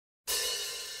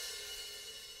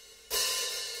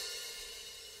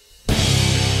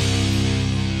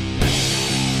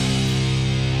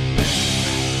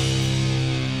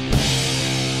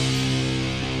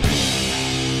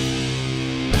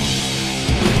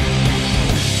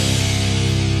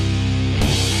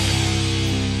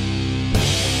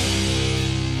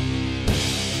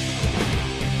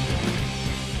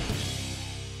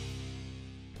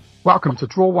Welcome to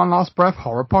Draw One Last Breath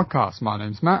Horror Podcast. My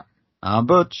name's Matt. I'm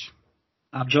Butch.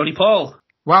 I'm Johnny Paul.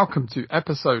 Welcome to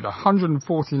episode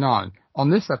 149. On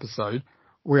this episode,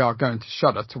 we are going to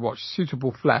shudder to watch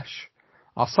Suitable Flesh.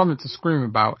 Our something to scream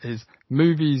about is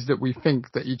movies that we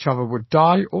think that each other would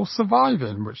die or survive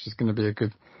in, which is going to be a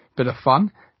good bit of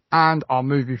fun. And our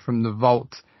movie from the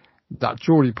vault that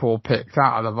Geordie Paul picked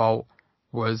out of the vault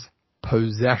was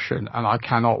Possession. And I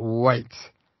cannot wait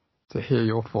to hear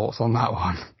your thoughts on that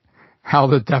one. How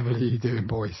the devil are you doing,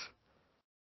 boys?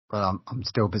 Well, I'm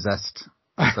still possessed, so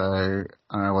I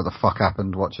don't know what the fuck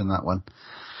happened watching that one.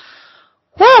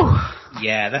 Woo!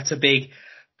 Yeah, that's a big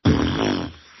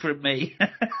from me.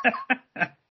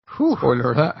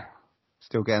 Spoiler alert.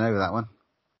 Still getting over that one.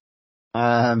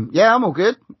 Yeah, I'm all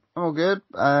good.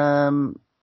 I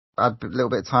had a little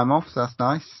bit of time off, so that's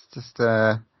nice. Just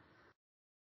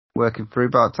working through,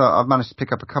 but I've managed to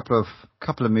pick up a couple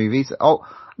of movies.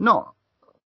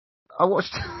 I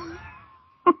watched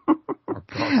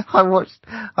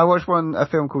a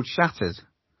film called Shattered.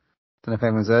 Don't know if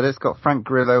anyone's heard it. It's got Frank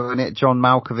Grillo in it, John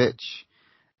Malkovich,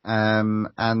 and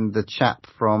the chap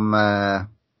from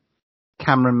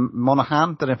Cameron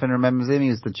Monaghan. Don't know if anyone remembers him.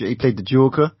 He played the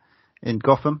Joker in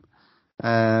Gotham. It's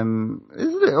a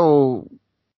little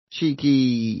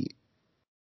cheeky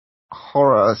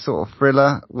horror sort of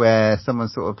thriller where someone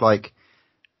sort of like,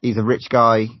 he's a rich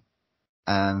guy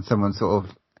and someone sort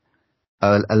of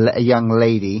a young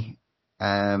lady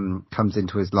comes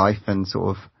into his life and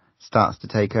sort of starts to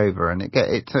take over, and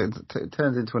it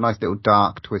turns into a nice little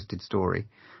dark, twisted story.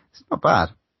 It's not bad,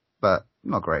 but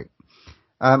not great.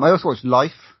 I also watched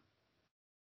Life.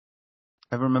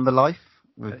 Ever remember Life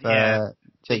with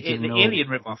Jake Gyllenhaal? The Alien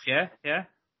ripoff, yeah.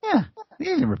 Yeah, the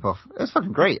Alien ripoff. It was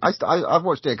fucking great. I've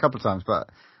watched it a couple of times, but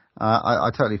I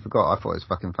totally forgot. I thought it was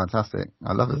fucking fantastic.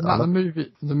 I love it. Is that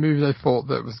the movie they thought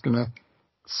that was going to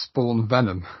spawn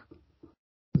Venom?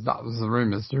 That was the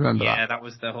rumours. Do you remember that? Yeah, that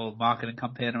was the whole marketing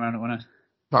campaign around it, wasn't it?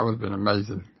 That would have been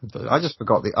amazing. I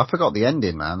forgot the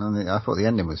ending, man. And I thought the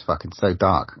ending was fucking so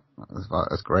dark. It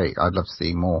was great. I'd love to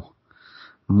see more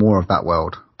of that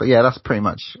world. But yeah, that's pretty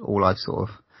much all I've sort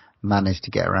of managed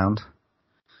to get around.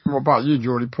 What about you,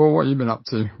 Geordie Paul? What have you been up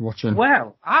to watching?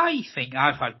 Well, I think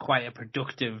I've had quite a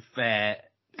productive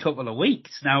couple of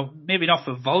weeks. Now, maybe not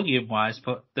for volume-wise,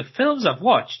 but the films I've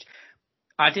watched,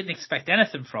 I didn't expect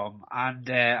anything from, and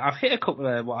I've hit a couple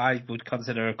of what I would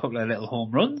consider a couple of little home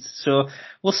runs. So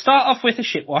we'll start off with a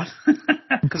shit one.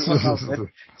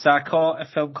 So I caught a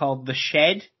film called The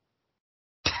Shed.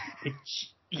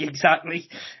 Exactly.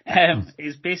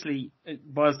 It's basically, it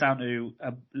boils down to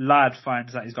a lad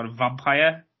finds that he's got a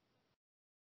vampire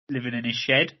living in his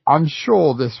shed. I'm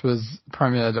sure this was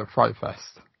premiered at Fright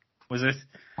Fest. Was it?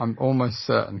 I'm almost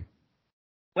certain.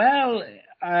 Well,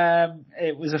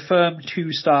 it was a firm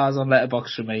 2 stars on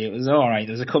Letterboxd for me. It was alright.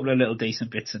 There was a couple of little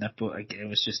decent bits in it, but it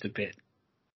was just a bit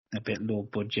low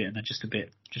budget, and I just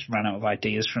ran out of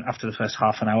ideas after the first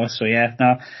half an hour. So yeah,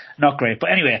 no, not great.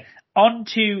 But anyway, on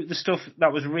to the stuff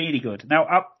that was really good. Now,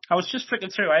 I was just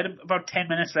flicking through. I had about 10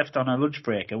 minutes left on a lunch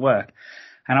break at work,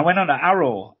 and I went on to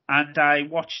Arrow and I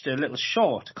watched a little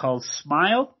short called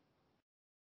Smile.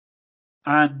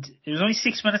 And it was only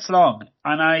 6 minutes long,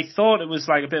 and I thought it was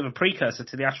like a bit of a precursor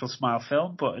to the actual Smile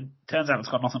film, but it turns out it's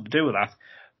got nothing to do with that.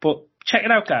 But check it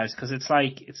out, guys, because it's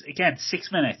again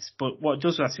 6 minutes, but what it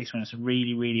does with that 6 minutes is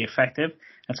really, really effective.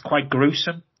 It's quite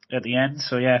gruesome at the end,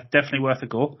 so yeah, definitely worth a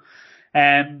go.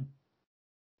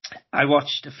 I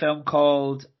watched a film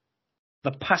called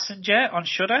The Passenger on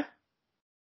Shudder.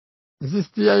 Is this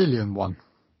the Alien one?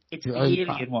 It's the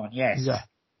Alien one, yes. Yeah.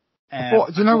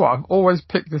 Do you know what? I've always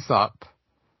picked this up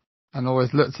and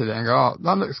always looked at it and go, oh,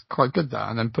 that looks quite good there,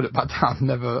 and then put it back down.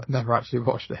 Never actually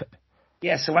watched it.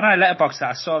 Yeah, so when I letterboxed that,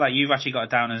 I saw that you've actually got it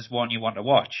down as one you want to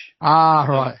watch. Ah,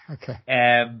 right, okay.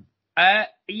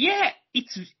 Yeah,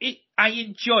 I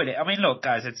enjoyed it. I mean, look,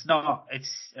 guys, it's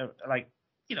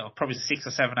probably 6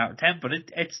 or 7 out of 10, but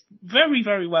it's very,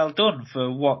 very well done for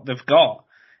what they've got.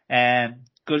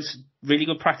 Really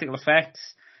good practical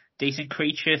effects, decent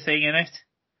creature thing in it.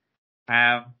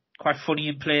 Quite funny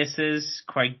in places,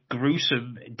 quite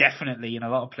gruesome, definitely in a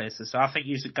lot of places. So I think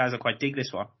you guys will quite dig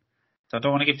this one. So I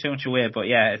don't want to give too much away, but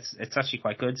yeah, it's actually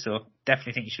quite good. So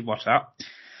definitely think you should watch that.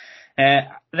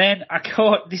 Then I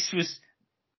caught, this was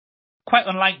quite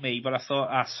unlike me, but I thought,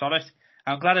 I saw it.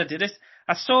 I'm glad I did it.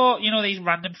 I saw, these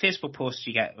random Facebook posts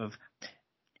you get of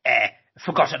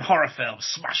forgotten horror films,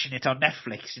 smashing it on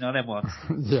Netflix, them ones.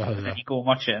 Yeah. And then you go and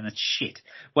watch it and it's shit.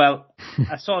 Well,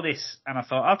 I saw this and I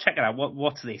thought, I'll check it out.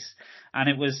 What's this? And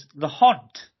it was The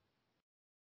Haunt.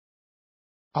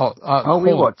 The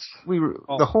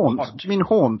Haunt. Do you mean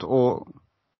Haunt or?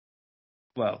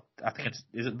 well, I think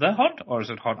is it The Hunt or is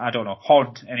it Hunt? I don't know.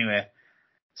 Haunt, anyway.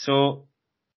 So,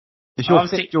 It's your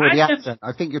obviously, thick Geordie accent.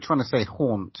 I think you're trying to say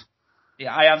haunt.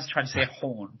 yeah, I am trying to say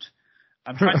haunt.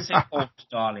 I'm trying to say haunt,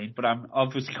 darling, but I'm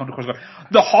obviously coming across going,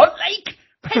 the Haunt Lake!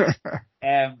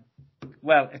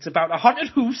 Well, it's about a haunted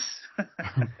house.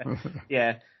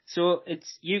 Yeah. So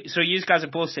you guys are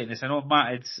both saying this. I know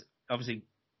Matt, it's obviously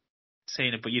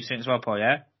saying it, but you've seen it as well, Paul,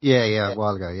 yeah? Yeah, a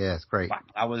while ago. Yeah, it's great.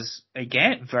 I was,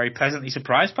 again, very pleasantly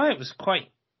surprised by it. It was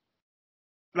quite,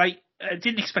 I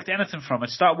didn't expect anything from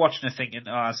it. Started watching it thinking,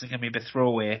 it's going to be a bit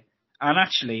throwaway. And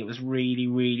actually, it was really,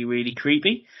 really, really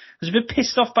creepy. I was a bit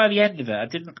pissed off by the end of it.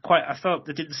 I thought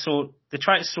they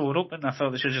tried to sew it up, and I thought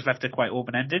they should have just left it quite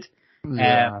open-ended.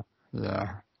 Yeah.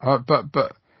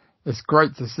 But it's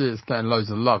great to see it's getting loads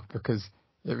of love, because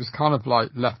it was kind of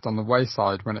left on the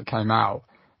wayside when it came out.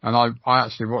 And I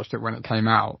actually watched it when it came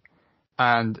out,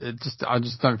 and I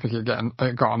just don't think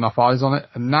it got enough eyes on it.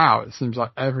 And now it seems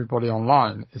like everybody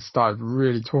online has started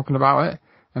really talking about it.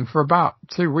 And for about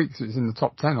 2 weeks, it was in the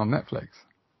top 10 on Netflix.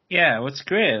 Yeah, well, it's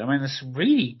great. I mean, there's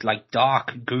really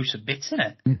dark and gruesome bits in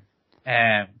it,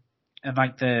 and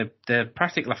the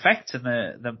practical effects, and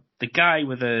the guy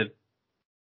with the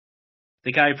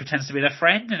guy who pretends to be their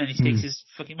friend, and then he takes his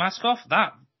fucking mask off.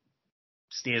 That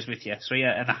stays with you. So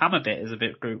yeah, and the hammer bit is a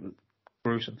bit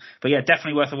gruesome, but yeah,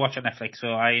 definitely worth a watch on Netflix. So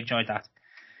I enjoyed that.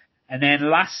 And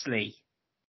then lastly,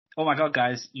 oh my god,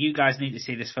 guys, you guys need to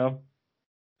see this film.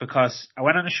 Because I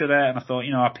went on a Shudder and I thought,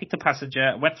 I picked a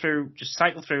passenger,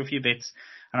 cycled through a few bits,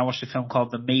 and I watched a film called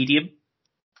The Medium.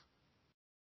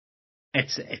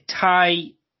 It's a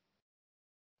Thai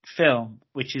film,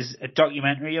 which is a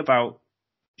documentary about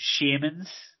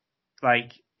shamans,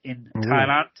 in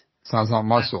Thailand. Sounds like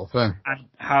my sort of thing. And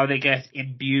how they get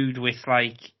imbued with,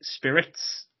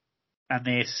 spirits, and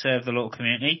they serve the local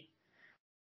community.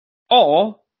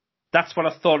 Or, that's what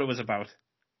I thought it was about.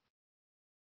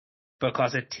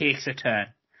 Because it takes a turn.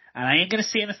 And I ain't going to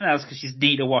say anything else because you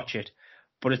need to watch it.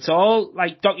 But it's all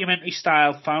documentary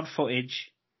style, found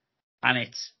footage, and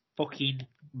it's fucking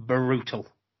brutal.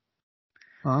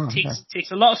 Oh, okay.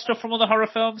 Takes a lot of stuff from other horror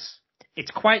films.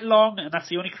 It's quite long, and that's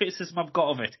the only criticism I've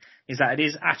got of it, is that it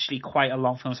is actually quite a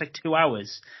long film. It's 2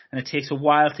 hours, and it takes a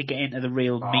while to get into the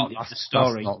real meat of the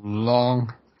story. That's not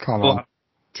long. Come on. I'm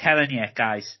telling you,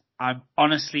 guys, I'm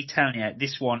honestly telling you,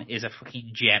 this one is a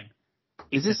fucking gem.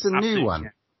 Is this a new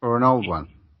one or an old one?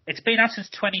 It's been out since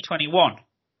 2021.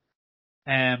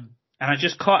 And I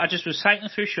just was cycling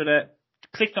through Shudder,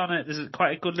 clicked on it. There's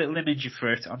quite a good little image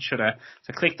for it on Shudder.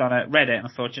 So I clicked on it, read it, and I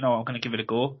thought, I'm going to give it a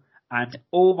go. And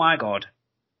oh my god,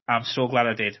 I'm so glad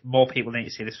I did. More people need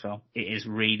to see this film. It is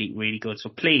really, really good. So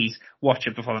please watch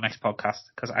it before the next podcast,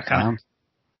 because I can't.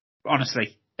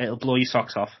 Honestly, it'll blow your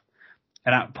socks off.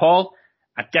 And Paul,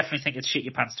 I definitely think it's shit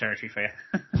your pants territory for you.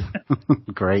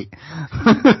 Great.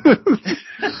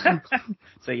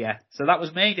 So yeah, so that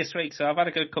was me this week. So I've had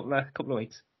a good couple of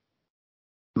weeks.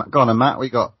 Go on, and Matt, what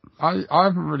you got? I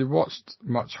haven't really watched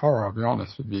much horror, I'll be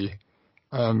honest with you,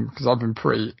 because I've been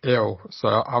pretty ill, so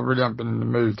I really haven't been in the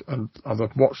mood. And I've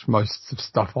watched most of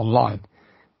stuff online,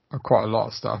 quite a lot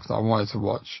of stuff that I wanted to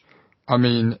watch. I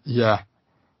mean, yeah,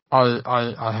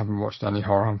 I haven't watched any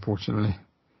horror, unfortunately,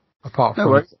 apart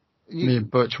from. Me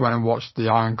and Butch went and watched The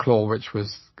Iron Claw, which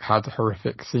had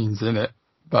horrific scenes in it,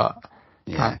 but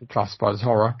can't be classified as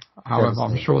horror. However,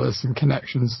 I'm sure there's some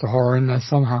connections to horror in there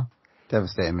somehow.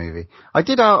 Devastating movie. I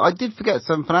did forget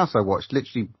something else I watched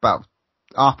literally about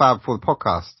half hour before the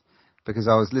podcast, because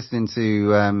I was listening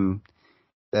to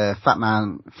Fat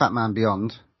Man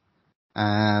Beyond,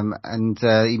 and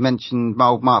he mentioned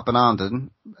Mark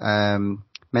Bernardin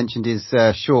mentioned his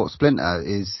short Splinter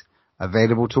is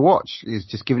available to watch. He's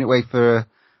just giving it away for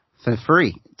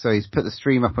free. So he's put the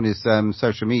stream up on his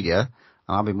social media,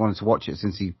 and I've been wanting to watch it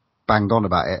since he banged on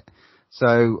about it.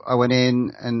 So I went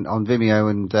in and on Vimeo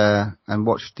and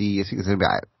watched I think it's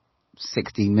about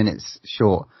 16 minutes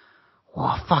short.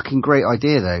 What a fucking great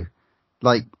idea though.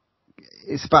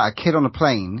 It's about a kid on a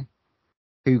plane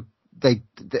who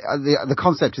the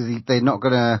concept is they're not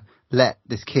gonna let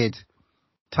this kid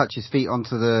touch his feet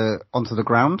onto the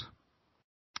ground.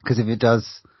 Because if it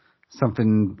does,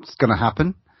 something's going to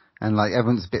happen. And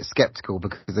everyone's a bit skeptical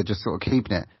because they're just sort of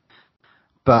keeping it.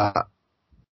 But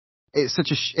it's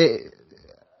such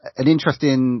an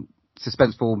interesting,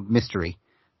 suspenseful mystery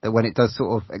that when it does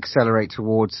sort of accelerate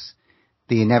towards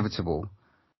the inevitable,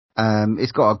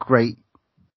 it's got a great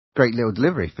little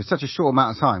delivery. For such a short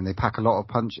amount of time, it packs a lot of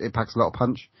punch,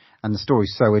 and the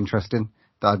story's so interesting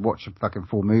that I'd watch a fucking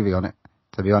full movie on it,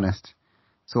 to be honest.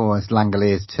 It's almost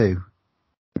Langoliers 2.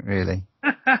 Really?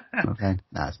 Okay.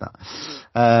 No, it's not.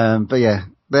 But yeah,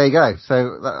 There you go.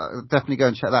 So definitely go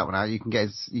and check that one out. You can get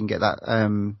that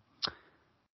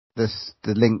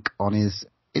the link on his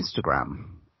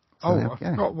Instagram. So I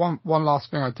forgot one last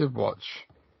thing I did watch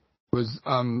was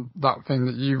that thing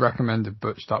that you recommended,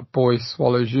 Butch, that Boy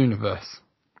Swallows Universe.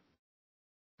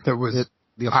 That was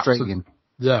the Australian.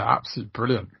 Absolutely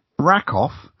brilliant. Rack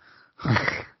off.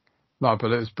 No,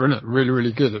 but it was brilliant. Really,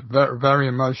 really good. Very, very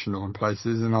emotional in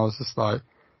places, and I was just like,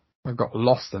 I got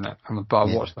lost in it. But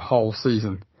I watched the whole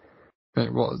season. I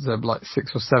think, what was there, like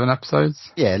 6 or 7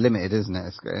 episodes? Yeah, limited, isn't it?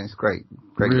 It's great.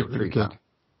 Great really, really good.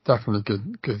 Definitely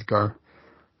good go.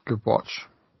 Good watch.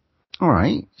 All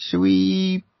right. Shall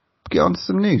we get on to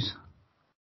some news?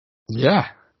 Yeah.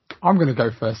 I'm going to go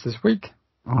first this week.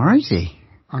 All righty.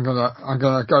 I'm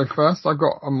gonna go first. I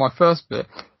got on my first bit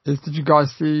is, did you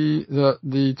guys see that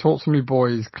the Talk to Me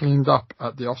Boys cleaned up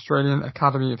at the Australian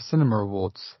Academy of Cinema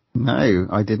Awards? No,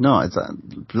 I did not. It's a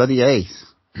bloody ace.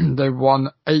 They won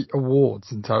 8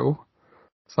 awards in total.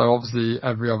 So obviously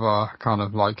every other kind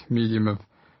of like medium of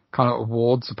kind of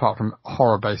awards apart from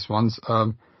horror based ones.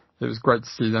 It was great to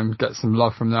see them get some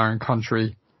love from their own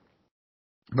country.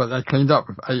 But they cleaned up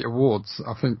with 8 awards.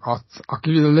 I think I'll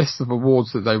give you the list of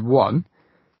awards that they won,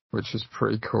 which is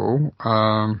pretty cool.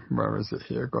 Where is it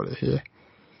here? Got it here.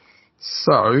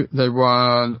 So they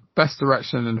won Best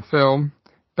Direction in a Film,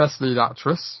 Best Lead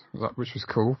Actress, which was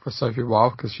cool for Sophie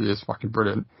Wilde because she is fucking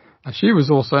brilliant. And she was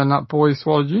also in that Boy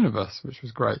Swallowed Universe, which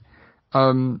was great.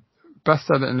 Best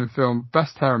Editing in Film,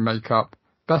 Best Hair and Makeup,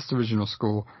 Best Original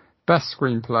Score, Best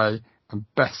Screenplay, and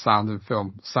Best Sound in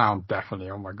Film. Sound, definitely,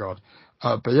 oh my god.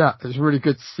 But yeah, it's really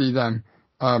good to see them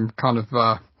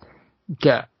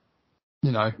get,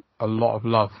 a lot of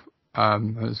love.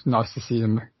 It's nice to see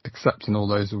them accepting all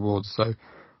those awards, so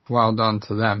well done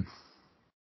to them.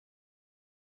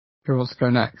 Who wants to go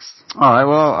next? Alright,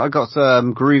 well, I got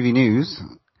some groovy news.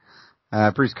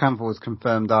 Bruce Campbell was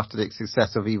confirmed after the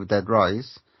success of Evil Dead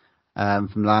Rise,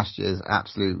 from last year's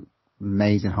absolute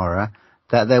amazing horror,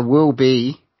 that there will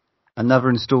be another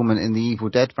installment in the Evil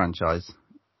Dead franchise.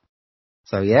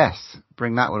 So yes,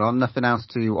 bring that one on. Nothing else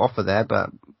to offer there,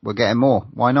 but we're getting more.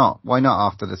 Why not? Why not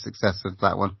after the success of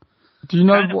that one? Do you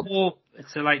know what?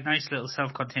 It's a nice little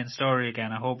self-contained story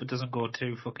again. I hope it doesn't go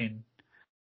too fucking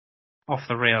off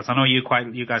the rails. I know you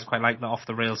guys quite like the off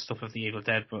the rails stuff of the Evil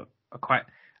Dead, but I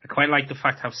quite like the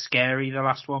fact how scary the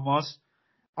last one was.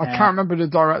 I can't remember who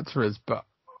the director is, but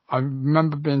I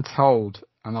remember being told,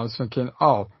 and I was thinking,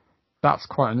 oh, that's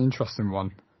quite an interesting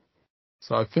one.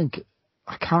 So I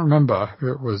can't remember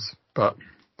who it was, but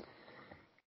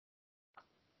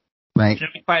mate,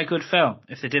 it'd be quite a good film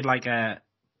if they did like a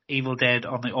Evil Dead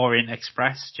on the Orient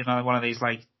Express. Do you know, one of these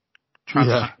like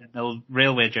transcontinental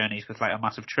railway journeys with like a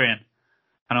massive train?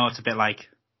 I know it's a bit like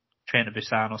Train to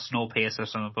Busan or Snowpiercer or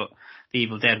something, but the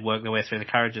Evil Dead work their way through the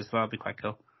carriages. That'd be quite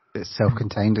cool. It's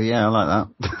self-contained, yeah, I like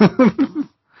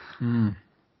that.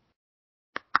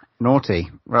 Naughty.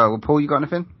 Right, well, Paul, you got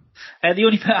anything? The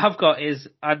only bit I've got is,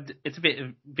 and it's a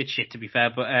bit shit to be fair,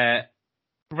 but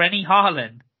Rennie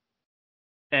Harlan,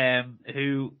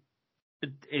 who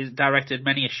is directed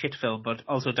many a shit film, but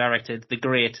also directed the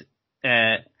great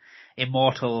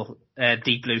immortal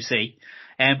Deep Blue Sea,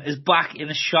 is back in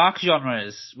the shark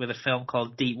genres with a film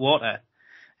called Deep Water,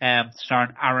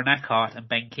 starring Aaron Eckhart and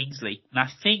Ben Kingsley. And I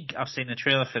think I've seen the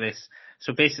trailer for this.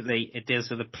 So basically, it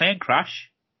deals with a plane crash.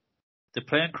 The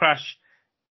plane crash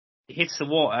hits the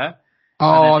water.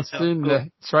 Oh, I've seen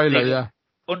the trailer, yeah.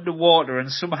 Underwater,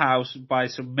 and somehow, by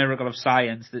some miracle of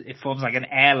science, it forms like an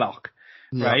airlock,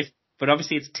 right? But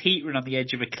obviously it's teetering on the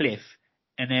edge of a cliff,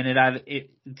 and then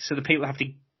so the people have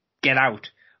to get out.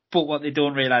 But what they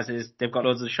don't realise is they've got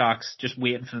loads of sharks just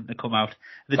waiting for them to come out.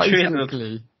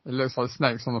 Basically, it looks like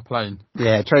snakes on a plane.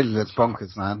 Yeah, trailer looks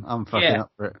bonkers, man. I'm fucking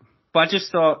up for it. But I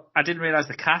just thought, I didn't realise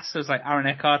the cast. There was like Aaron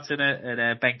Eckhart's in it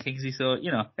and Ben Kingsley. So,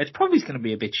 it's probably going to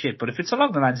be a bit shit. But if it's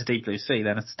along the lines of Deep Blue Sea,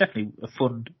 then it's definitely a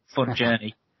fun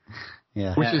journey.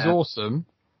 Yeah. Which is awesome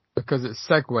because it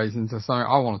segues into something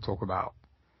I want to talk about.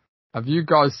 Have you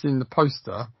guys seen the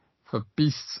poster for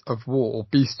Beast of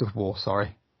War,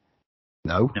 sorry?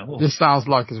 No. This sounds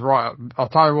like it's right. I'll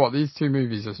tell you what, these two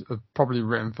movies are probably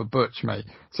written for Butch, mate.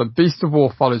 So Beast of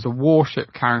War follows a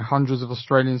warship carrying hundreds of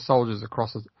Australian soldiers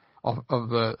across of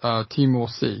the Timor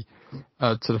Sea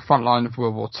to the front line of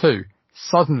World War II.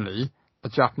 Suddenly, a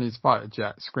Japanese fighter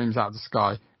jet screams out of the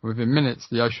sky. Within minutes,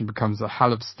 the ocean becomes a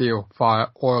hell of steel, fire,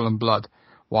 oil and blood,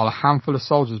 while a handful of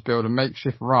soldiers build a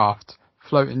makeshift raft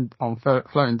floating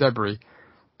debris.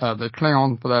 They cling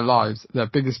on for their lives. Their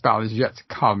biggest battle is yet to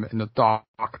come in the dark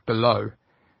below,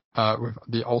 with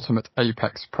the ultimate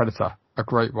apex predator, a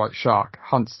great white shark,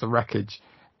 hunts the wreckage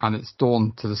and it's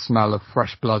dawn to the smell of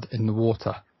fresh blood in the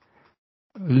water.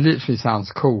 Literally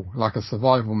sounds cool, like a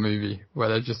survival movie where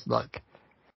they're just like,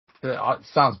 it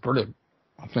sounds brilliant.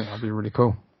 I think that'd be really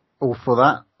cool. All for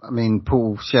that. I mean,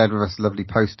 Paul shared with us a lovely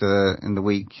poster in the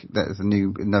week. There's a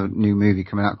new movie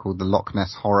coming out called The Loch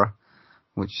Ness Horror,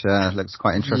 which looks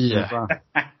quite interesting as well.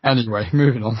 Anyway,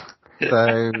 moving on.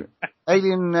 So,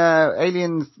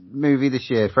 Aliens movie this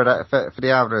year, for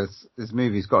the Alvarez, this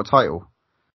movie's got a title.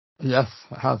 Yes,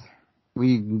 it has.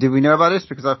 Did we know about this?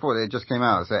 Because I thought it just came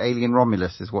out. So Alien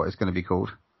Romulus is what it's going to be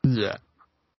called. Yeah.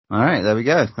 Alright, there we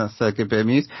go. That's a good bit of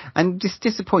news. And it's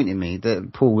disappointing me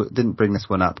that Paul didn't bring this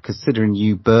one up, considering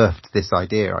you birthed this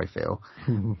idea, I feel.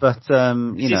 But,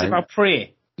 Is this about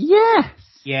Prey? Yes!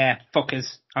 Yeah,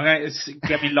 fuckers. I'm going to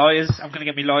get me lawyers. I'm going to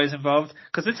get me lawyers involved.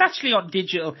 Because it's actually on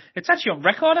digital. It's actually on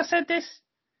record, I said this.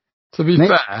 To be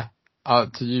fair,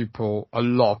 to you, Paul, a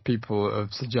lot of people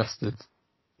have suggested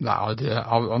that idea.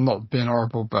 I'm not being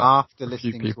horrible, but after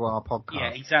listening to our podcast.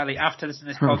 Yeah, exactly. After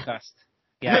listening to this podcast.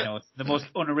 Yeah, I know. It's the most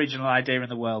unoriginal idea in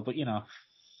the world, but you know.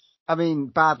 I mean,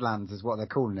 Badlands is what they're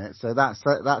calling it. So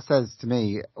that says to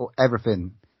me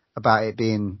everything about it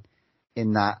being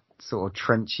in that sort of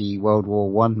trenchy World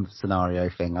War I scenario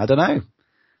thing. I don't know.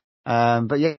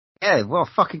 But yeah, well,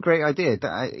 fucking great idea.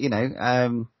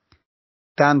 Dan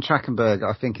Trachtenberg,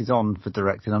 I think, is on for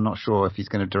directing. I'm not sure if he's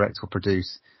going to direct or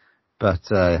produce, but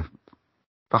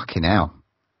fucking hell.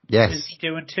 Yes. Is he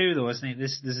doing two though, isn't he?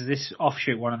 This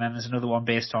offshoot one, and then there's another one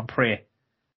based on Prey.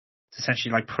 It's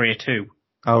essentially like Prey 2.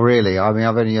 Oh really? I mean,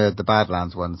 I've only heard the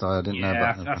Badlands one, so I didn't know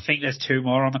about that. I think there's two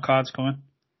more on the cards coming.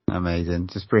 Amazing.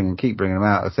 Just keep bringing them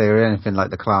out. If they were anything like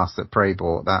the class that Prey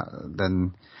bought,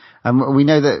 then we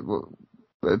know that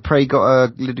Prey got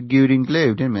a little Golden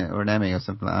Globe, didn't it? Or an Emmy or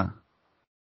something like that.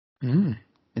 Mm.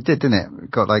 It did, didn't it?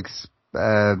 It got like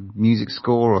music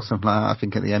score or something like that, I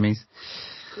think, at the Emmys.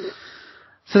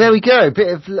 So there we go. A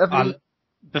bit of lovely.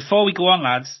 Before we go on,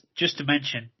 lads, just to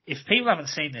mention, if people haven't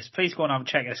seen this, please go on and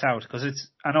check this out, because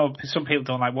I know some people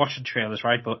don't like watching trailers,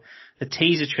 right? But the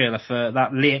teaser trailer for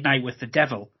that Late Night with the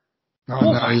Devil.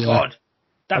 Oh my God.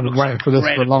 I've been waiting for this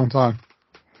for a long time.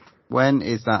 When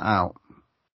is that out?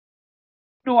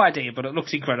 No idea, but it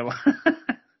looks incredible.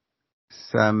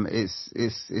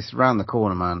 It's round the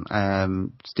corner,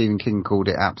 man. Stephen King called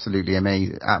it absolutely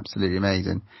amazing. Absolutely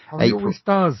amazing. Oh, he always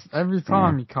does. Every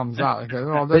time he comes out, he goes,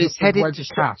 "Oh, there's a wedge of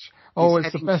catch. Oh,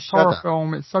 it's the best horror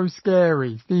film. It's so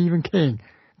scary." Stephen King.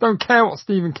 Don't care what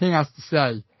Stephen King has to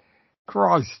say.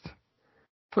 Christ,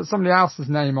 put somebody else's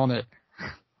name on it.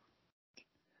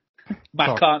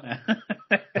 Matt Carter.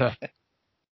 Yeah.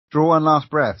 Draw One Last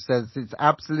Breath says it's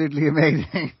absolutely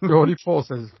amazing. Geordie Paul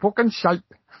says, fucking shite.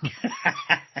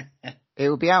 It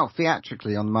will be out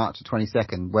theatrically on March the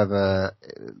 22nd. Whether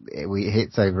it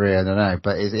hits over here, I don't know.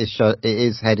 But it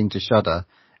is heading to Shudder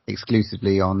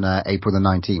exclusively on April the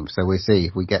 19th. So we'll see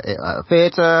if we get it at a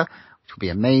theatre, which will be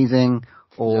amazing,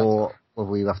 or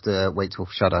we have to wait till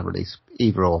Shudder release.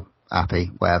 Either or,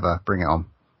 happy, whatever, bring it on.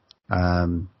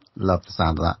 Love the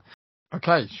sound of that.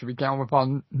 Okay, should we get on with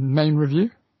our main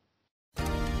review?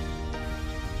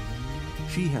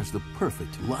 She has the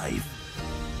perfect life,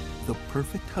 the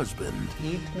perfect husband,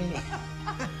 Eat me.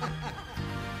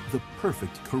 the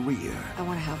perfect career, I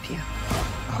want to help you.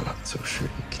 I'm not so sure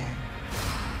you can.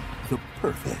 the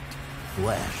perfect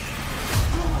flesh.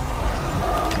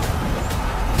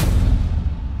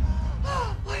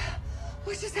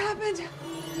 What just happened?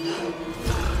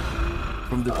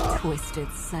 From the Twisted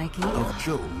psyche of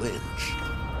Joe Lynch.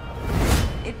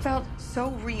 It felt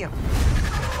so real.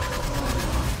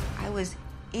 I was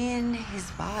in his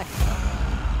body.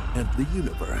 And the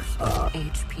universe of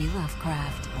H.P.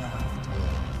 Lovecraft.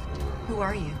 Who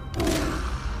are you?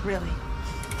 Really?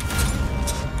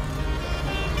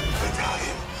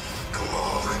 Italian, come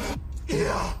on.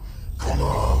 Yeah, come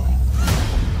on.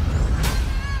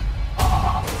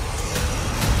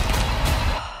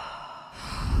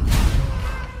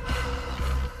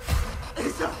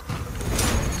 Lisa!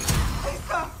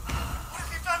 Lisa! What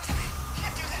have you done to me? You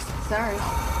can't do this. Sorry.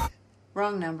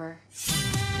 Wrong number.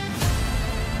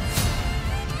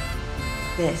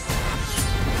 This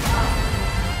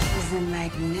is a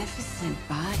magnificent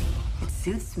body. It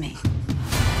suits me.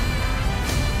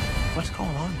 What's going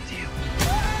on with you?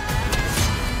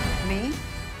 Me?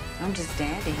 I'm just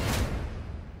dandy.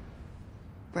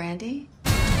 Brandy?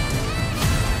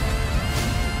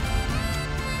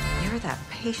 You're that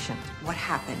patient. What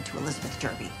happened to Elizabeth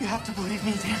Derby? You have to believe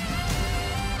me, Danny.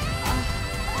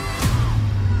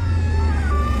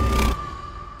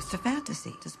 It's a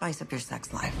fantasy to spice up your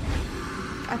sex life.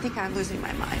 I think I'm losing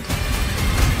my mind.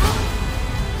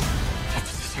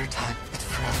 After the third time, it's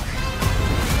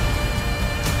forever.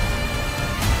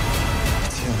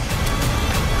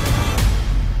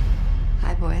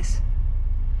 Hi, boys.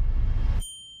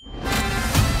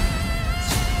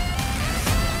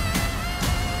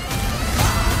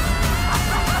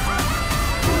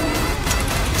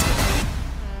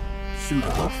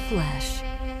 Suitable. Flesh.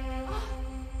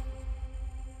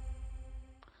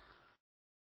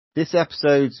 This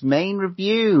episode's main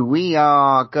review, we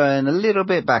are going a little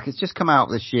bit back. It's just come out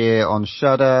this year on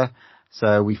Shudder,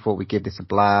 so we thought we'd give this a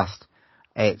blast.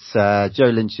 It's Joe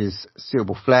Lynch's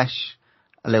Suitable Flesh.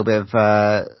 A little bit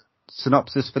of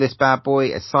synopsis for this bad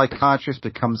boy. A psychiatrist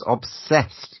becomes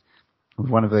obsessed with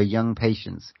one of her young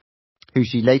patients, who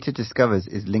she later discovers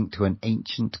is linked to an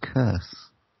ancient curse.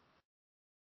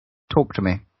 Talk to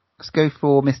me. Let's go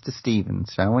for Mr.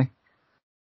 Stevens, shall we?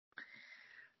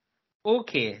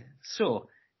 Okay, so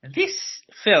this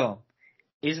film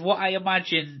is what I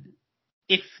imagine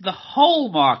if the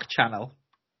Hallmark Channel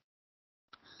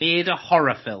made a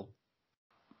horror film.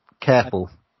 Careful.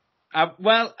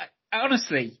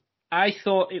 Honestly, I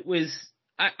thought it was,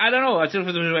 I don't know, I don't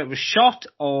know if it was shot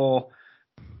or,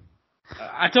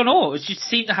 I don't know, it just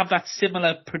seemed to have that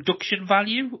similar production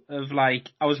value of like,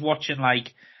 I was watching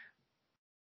like,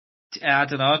 I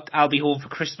don't know, I'll Be Home for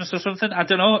Christmas or something, I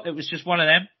don't know, it was just one of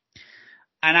them.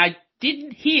 And I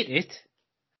didn't hate it,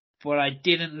 but I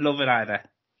didn't love it either.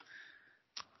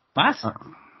 Matt?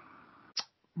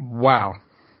 Wow.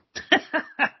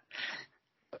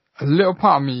 A little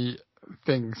part of me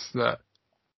thinks that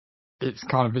it's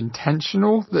kind of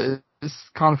intentional, that it's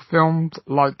kind of filmed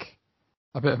like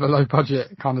a bit of a low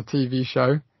budget kind of TV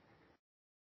show.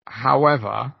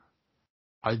 However,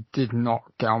 I did not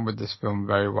get on with this film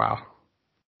very well.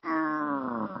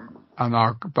 And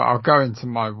I'll go into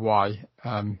my why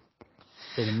in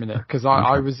a minute, because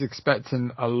I was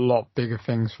expecting a lot bigger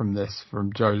things from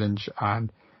Joe Lynch,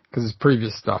 and because his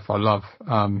previous stuff I love,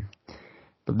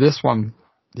 but this one,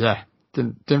 yeah,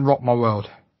 didn't rock my world.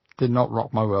 Did not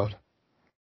rock my world.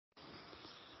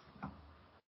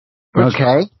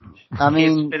 Okay, I Here's a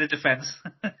mean, bit of defense.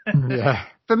 Yeah,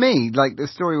 for me, like the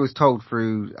story was told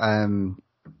through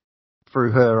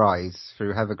her eyes,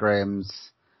 through Heather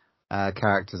Graham's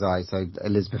character's eyes, so Dr.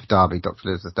 Elizabeth Darby,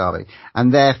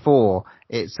 and therefore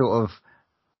it sort of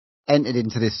entered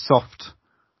into this soft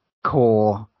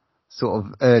core sort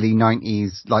of early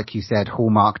 90s, like you said,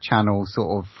 Hallmark Channel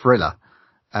sort of thriller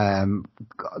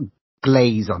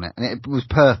glaze on it, and it was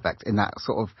perfect in that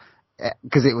sort of,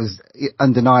 because it was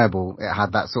undeniable. It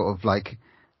had that sort of like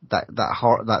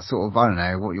that sort of, I don't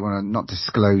know what you want to, not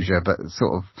disclosure, but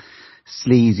sort of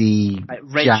sleazy Like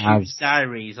Red jazz. Shoe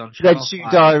Diaries on Channel Red Shoe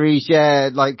 5. Diaries,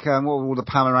 yeah, like what were all the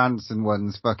Pamela Anderson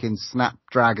ones, fucking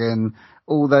Snapdragon,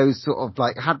 all those sort of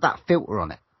like had that filter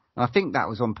on it. And I think that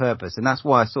was on purpose, and that's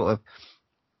why it sort of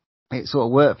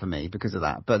worked for me because of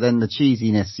that. But then the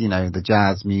cheesiness, you know, the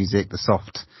jazz music, the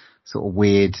soft sort of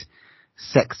weird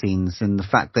sex scenes, and the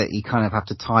fact that you kind of have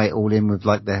to tie it all in with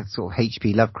like the sort of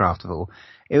H.P. Lovecraft of all.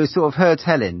 It was sort of her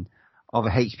telling of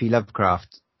a H.P.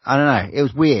 Lovecraft. I don't know. It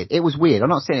was weird. I'm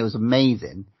not saying it was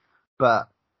amazing, but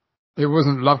it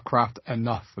wasn't Lovecraft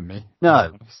enough for me.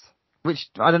 No, which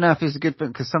I don't know if it's a good thing,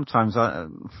 because sometimes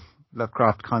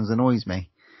Lovecraft kind of annoys me.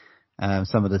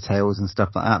 Some of the tales and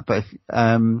stuff like that. But if,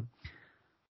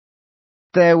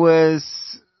 there was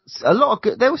a lot of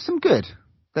good. There was some good.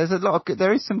 There's a lot of good.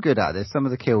 There is some good out there. Some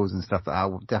of the kills and stuff that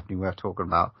are definitely worth talking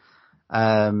about.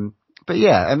 But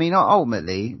yeah, I mean,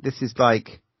 ultimately, this is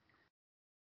like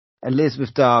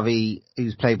Elizabeth Darby,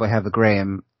 who's played by Heather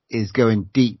Graham, is going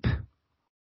deep.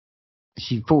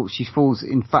 She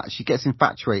gets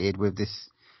infatuated with this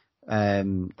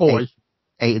Boy.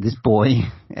 This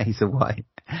boy, Asa White,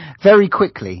 very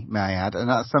quickly, may I add, and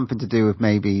that's something to do with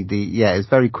maybe it's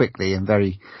very quickly and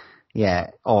very,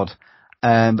 odd.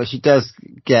 But she does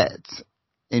get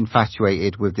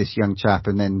infatuated with this young chap,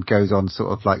 and then goes on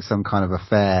sort of like some kind of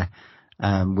affair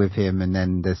with him, and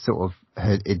then there's sort of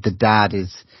the dad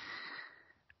is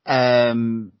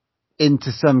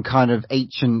into some kind of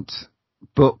ancient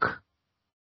book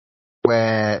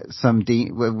where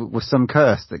with some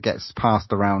curse that gets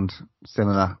passed around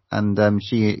similar, and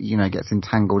she, you know, gets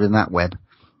entangled in that web,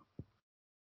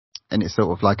 and it's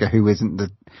sort of like a who isn't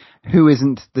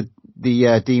the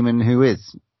demon who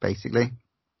is, basically.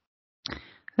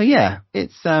 So yeah,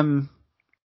 it's not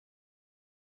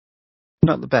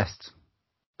the best,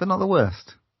 but not the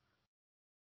worst.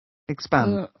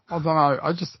 Expand. I don't know.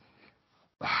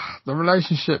 The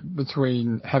relationship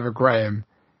between Heather Graham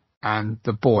and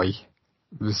the boy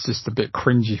was just a bit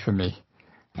cringy for me.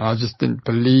 And I just didn't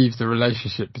believe the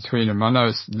relationship between them. I know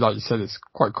it's, like you said, it's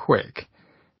quite quick,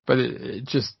 but it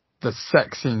just, the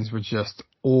sex scenes were just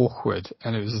awkward,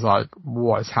 and it was like,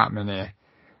 what is happening here?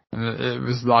 And it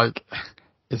was like,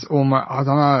 it's almost, I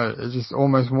don't know, it just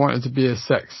almost wanted to be a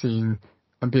sex scene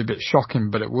and be a bit shocking,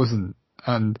 but it wasn't.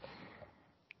 And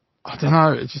I don't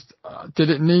know, it just, did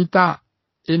it need that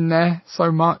in there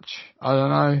so much? I don't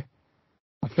know.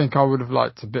 I think I would have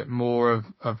liked a bit more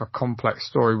of a complex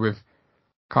story with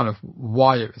kind of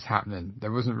why it was happening.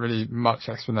 There wasn't really much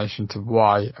explanation to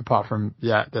why, apart from,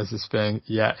 yeah, there's this thing,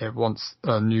 yeah, it wants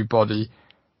a new body,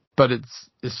 but it's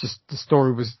just, the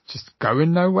story was just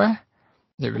going nowhere.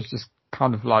 It was just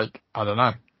kind of like, I don't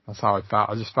know, that's how I felt.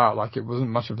 I just felt like it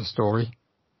wasn't much of a story.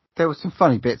 There were some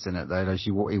funny bits in it though, as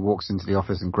he walks into the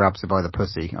office and grabs her by the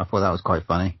pussy. I thought that was quite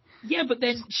funny. Yeah, but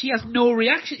then she has no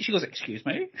reaction. She goes, "Excuse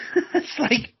me." It's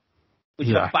like, well,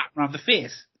 she got back around the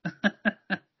face.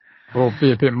 Or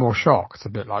be a bit more shocked, a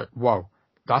bit like, whoa,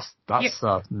 that's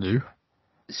new.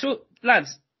 So,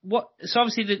 lads, so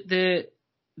obviously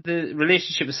the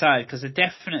relationship aside, because they're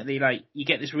definitely like, you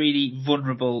get this really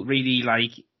vulnerable, really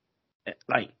like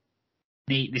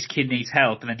this kid needs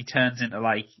help, and then he turns into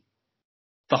like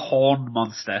the horn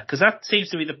monster, because that seems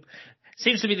to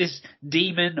be this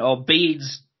demon or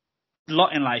being's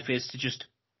lot in life is to just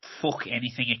fuck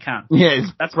anything it can. Yeah,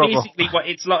 that's basically what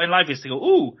its lot in life is, to go,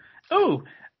 ooh,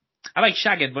 I like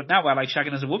shagging, but now I like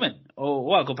shagging as a woman. Oh,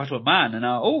 I'll go back to a man, and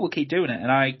we'll keep doing it,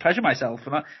 and I pleasure myself.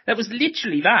 And that was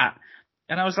literally that.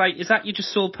 And I was like, is that your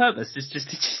just sole purpose? Is just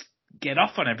to just get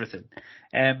off on everything?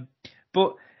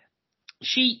 But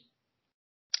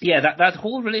that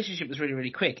whole relationship was really,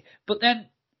 really quick. But then,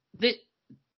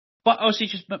 but obviously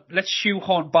just let's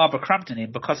shoehorn Barbara Crampton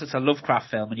in, because it's a Lovecraft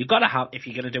film, and you've got to have, if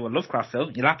you're going to do a Lovecraft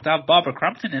film, you'll have to have Barbara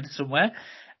Crampton in somewhere.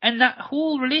 And that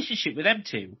whole relationship with them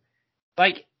two,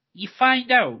 like, you find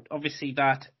out, obviously,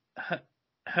 that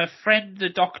her friend, the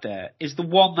doctor, is the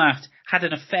one that had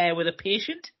an affair with a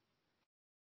patient.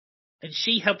 And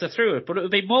she helped her through it. But it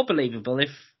would be more believable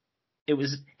if it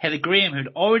was Heather Graham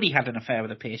who'd already had an affair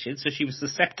with a patient, so she was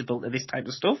susceptible to this type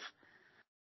of stuff.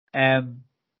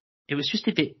 It was just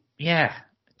a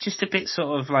bit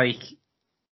sort of like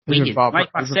weird. Like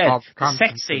I said, the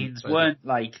sex scenes weren't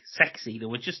like sexy. They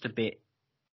were just a bit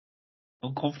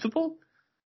uncomfortable.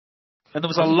 And there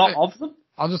was a lot of them.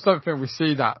 I just don't think we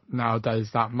see that nowadays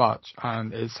that much,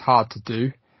 and it's hard to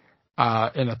do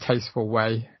in a tasteful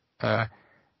way. And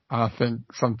I think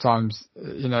sometimes,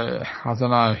 I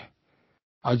don't know.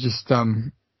 I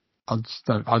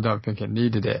don't think it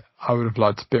needed it. I would have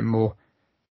liked a bit more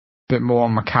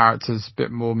on my characters, a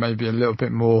bit more, maybe a little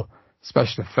bit more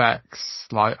special effects.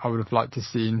 Like, I would have liked to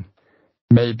seen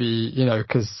maybe,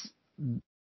 because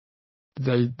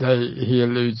he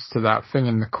alludes to that thing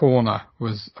in the corner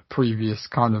was a previous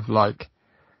kind of like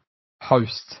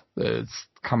host that it's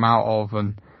come out of,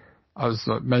 and I was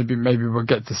like, maybe we'll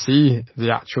get to see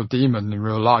the actual demon in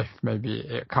real life. Maybe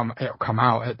it'll come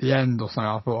out at the end or something.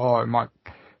 I thought, it might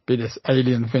be this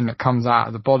alien thing that comes out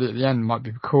of the body at the end, might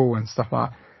be cool and stuff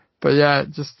like that. But yeah,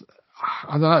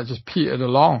 I don't know, it just petered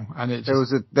along, and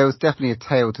there was definitely a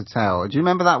tale to tell. Do you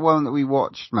remember that one that we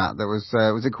watched, Matt? That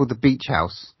was it called The Beach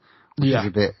House?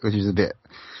 Which is a bit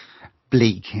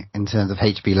bleak in terms of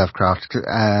H.P. Lovecraft.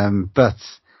 But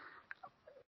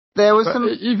there was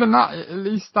even that, at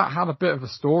least that had a bit of a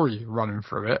story running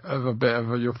through it, of a bit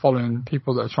of you're following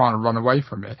people that are trying to run away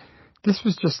from it. This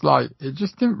was just like, it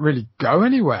just didn't really go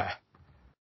anywhere.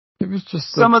 It was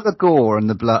just some of the gore and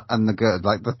the blood and the good,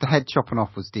 like the head chopping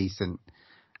off was decent,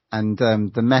 and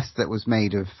the mess that was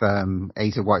made of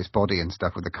Asa White's body and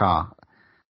stuff with the car.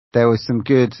 There was some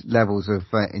good levels of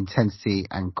intensity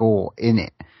and gore in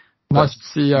it. Nice to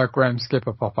see Graham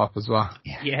Skipper pop up as well.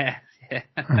 Yeah.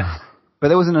 But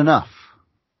there wasn't enough.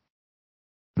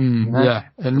 Yeah,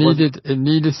 it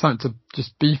needed something to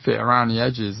just beef it around the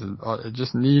edges, and it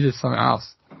just needed something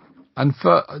else. And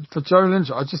for Joe Lynch,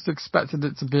 I just expected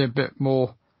it to be a bit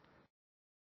more,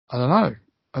 I don't know,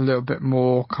 a little bit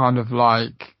more kind of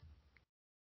like,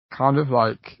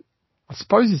 I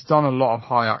suppose he's done a lot of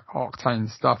high octane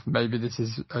stuff. Maybe this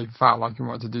is, he felt like he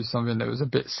wanted to do something that was a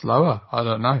bit slower. I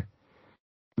don't know.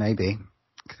 Maybe.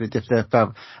 There's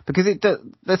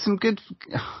some good,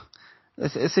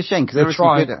 it's a shame because there was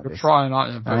some good at this. You're trying,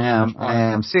 aren't you?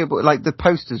 I am. See, but like the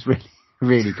poster's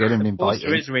really good and inviting. The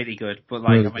poster is really good, but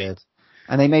like, really good.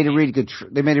 And they made a really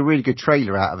good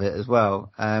trailer out of it as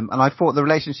well. And I thought the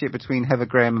relationship between Heather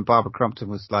Graham and Barbara Crampton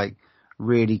was like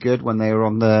really good when they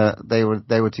were they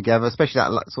were together, especially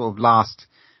that sort of last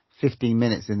 15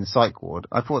 minutes in the psych ward.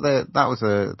 I thought that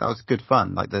was good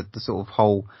fun, like the sort of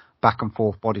whole back and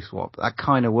forth body swap. That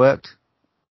kind of worked.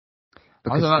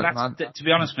 I don't know, to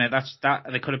be honest, mate,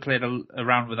 they could have played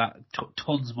around with that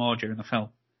tons more during the film.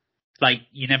 Like,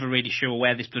 you're never really sure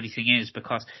where this bloody thing is,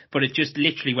 but it just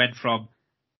literally went from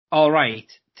all right.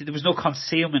 There was no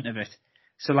concealment of it.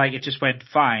 So like it just went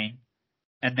fine.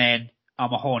 And then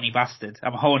I'm a horny bastard.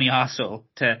 I'm a horny arsehole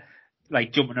to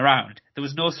like jumping around. There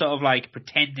was no sort of like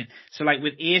pretending. So like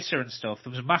with Asa and stuff,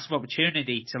 there was a massive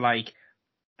opportunity to like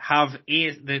have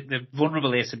the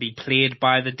vulnerable Asa be played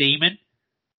by the demon,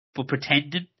 but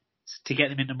pretending to get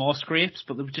them into more scrapes.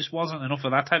 But there just wasn't enough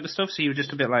of that type of stuff. So you were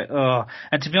just a bit like, oh.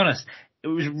 And to be honest, it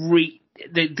was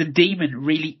the demon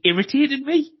really irritated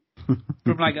me.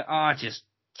 From like, just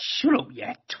shut up, you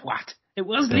twat. It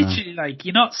was literally like,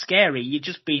 you're not scary, you're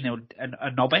just being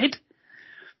a knobhead.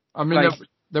 I mean, like,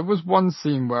 there was one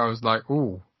scene where I was like,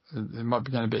 oh, it might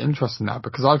be getting a bit interesting now,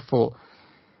 because I thought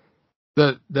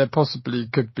that there possibly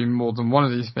could be more than one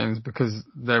of these things, because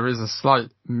there is a slight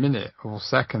minute or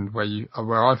second where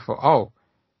I thought, oh,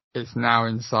 it's now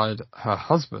inside her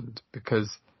husband,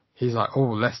 because he's like,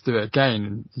 oh, let's do it again,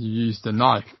 and you used a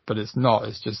knife, but it's not,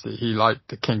 it's just that he liked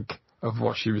the kink of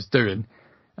what she was doing,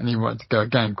 and he wanted to go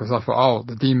again, because I thought, oh,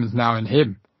 the demon's now in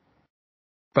him.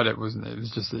 But it wasn't, it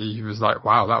was just that he was like,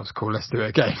 wow, that was cool, let's do it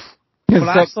again. Well,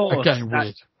 I thought again,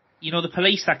 weird. You know, the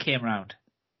police that came around,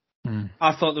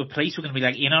 I thought the police were going to be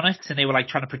like in on it, and they were like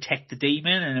trying to protect the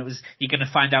demon, and you're going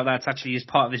to find out that's actually as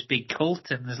part of this big cult,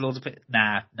 and there's loads of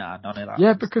none of that.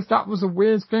 Yeah, because that was a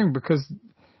weird thing, because,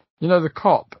 you know, the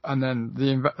cop, and then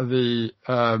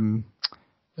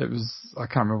it was, I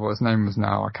can't remember what his name was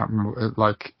now, I can't remember,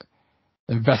 like,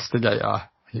 investigator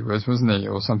he was, wasn't he,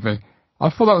 or something. I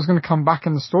thought that was going to come back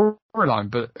in the storyline,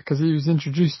 but because he was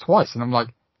introduced twice, and I'm like,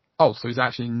 oh, so he's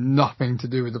actually nothing to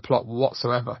do with the plot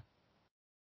whatsoever.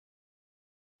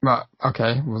 But,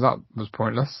 okay, well that was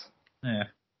pointless. Yeah.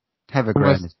 Heather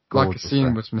Graham is gorgeous. Like a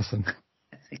scene was missing.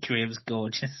 Graham's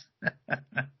gorgeous.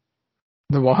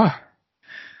 The what?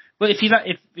 Well, if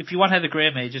you want Heather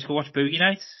Graham, just go watch Boogie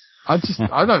Nights. I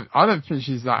don't think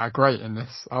she's that great in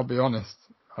this, I'll be honest.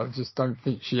 I just don't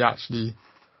think she actually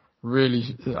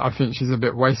really, I think she's a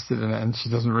bit wasted in it, and she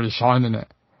doesn't really shine in it.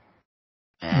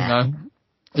 You know?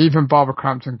 Even Barbara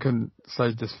Crampton couldn't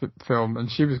save this film, and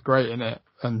she was great in it,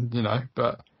 and, you know,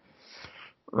 but...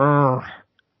 I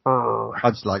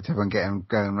just liked everyone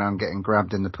going around getting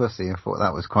grabbed in the pussy. I thought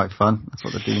that was quite fun. I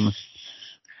thought the demon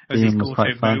was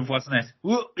quite fun. Move, wasn't it?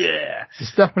 Whoa, yeah.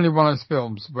 It's definitely one of those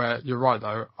films where, you're right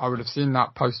though, I would have seen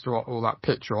that poster or that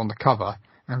picture on the cover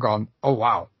and gone, oh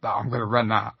wow, I'm going to rent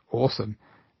that. Awesome.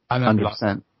 And then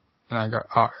 100%. and I go,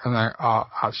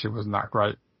 actually wasn't that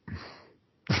great.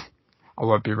 I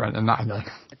won't be renting that again.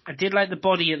 I did like the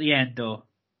body at the end though.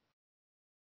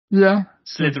 Yeah.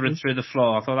 Slithering through the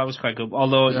floor. I thought that was quite good.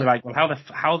 Although you're like, well,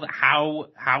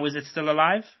 how is it still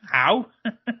alive? How?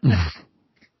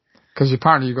 Because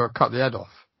apparently you've got to cut the head off.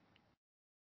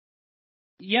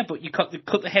 Yeah, but you cut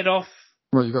the head off.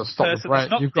 Well, you've got to stop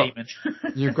the brain. Demon.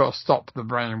 You've got to stop the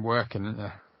brain working, isn't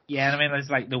you? Yeah, I mean, it's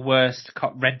like the worst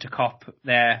rent-a-cop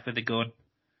there with the gun.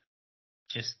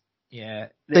 Just, yeah.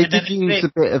 They did use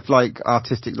a bit of like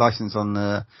artistic license on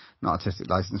not artistic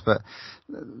license, but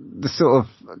the sort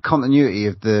of continuity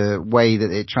of the way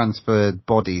that it transferred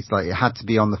bodies. Like it had to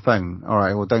be on the phone. All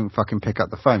right, well, don't fucking pick up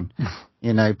the phone,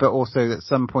 you know. But also at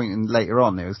some point later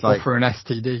on, it was like or for an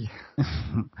STD.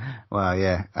 Well,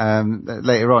 yeah.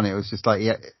 Later on, it was just like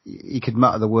he could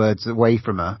mutter the words away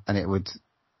from her, and it would,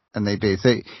 and they'd be.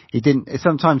 So he didn't.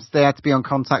 Sometimes they had to be on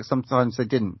contact. Sometimes they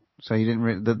didn't. So he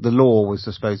didn't. The law was,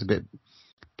 I suppose, a bit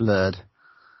blurred.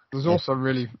 There's also a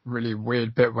really, really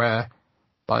weird bit where,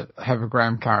 like, Heather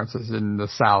Graham character's in the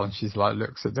cell and she's like,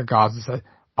 looks at the guards and says,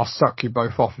 I'll suck you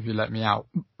both off if you let me out.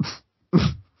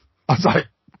 I was like,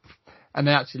 and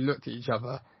they actually looked at each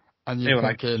other and they were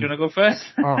like, do you want to go first?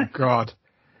 Oh God.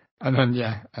 And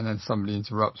then somebody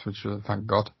interrupts, which was, thank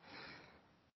God.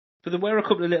 But there were a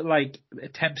couple of little, like,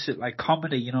 attempts at, like,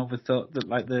 comedy, you know, with that,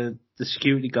 like, the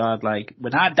security guard, like,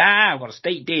 when I die, I'm going to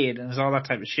stay dead, and there's all that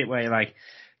type of shit where you're like,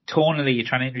 tonally you're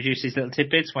trying to introduce these little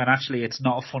tidbits when actually it's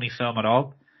not a funny film at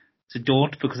all. So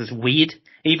don't, because it's weird.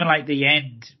 Even like the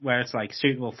end where it's like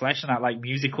Suitable Flesh and that like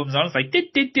music comes on, it's like dit,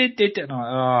 and I'm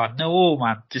like, oh no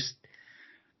man, just,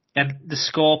 and the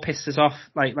score pisses off,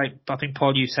 like I think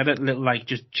Paul, you said it, little like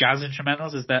just jazz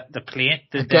instrumentals is that the play,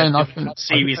 I think not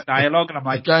serious dialogue, and I'm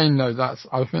like, again, no,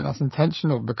 I think that's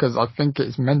intentional because I think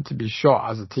it's meant to be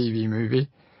shot as a TV movie.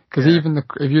 Because even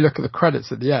if you look at the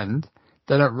credits at the end,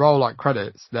 they don't roll like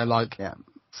credits. They're like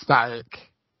static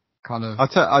kind of.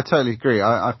 I totally agree.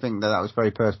 I think that was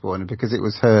very purposeful, and because it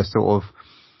was her sort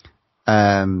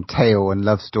of tale and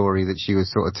love story that she was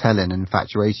sort of telling, and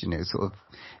infatuation.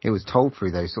 It was told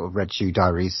through those sort of Red Shoe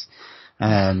Diaries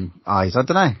eyes. I don't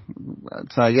know.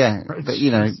 So yeah, but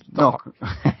you know,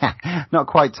 not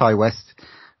quite Ty West,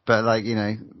 But like, you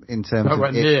know, in terms Nowhere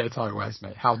of near Ty West,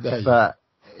 mate. How dare you? but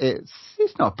it's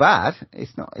not bad.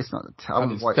 It's not.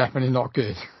 And it's definitely not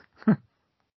good.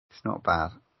 It's not bad.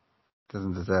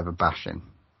 Doesn't deserve a bashing.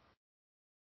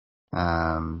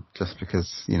 Just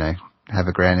because, you know,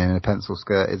 Heather Graham in a pencil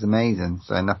skirt is amazing.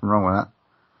 So nothing wrong with that.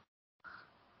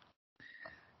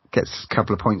 Gets a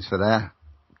couple of points for there.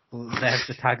 Well, there's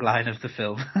the tagline of the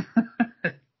film.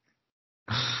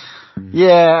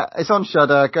 Yeah, it's on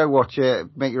Shudder. Go watch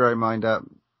it. Make your own mind up.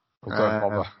 Or don't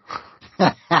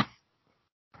bother.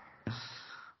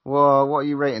 Well, what are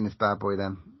you rating this bad boy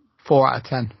then? 4 out of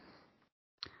 10.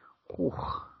 Ooh,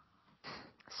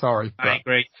 Sorry, I but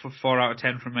agree. For 4 out of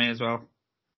 10 from me as well.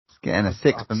 it's getting a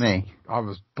 6 for me. I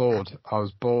was bored.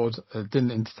 It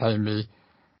didn't entertain me.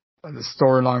 The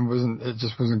storyline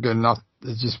wasn't good enough.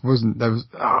 It just wasn't.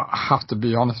 I have to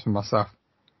be honest with myself.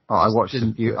 Oh, I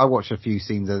watched a few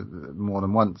scenes more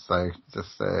than once, so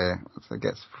just so it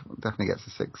definitely gets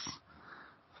a 6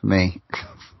 for me.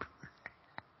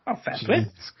 Oh, fair play.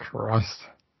 Jesus Christ.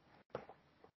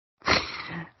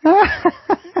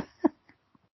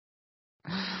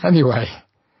 Anyway,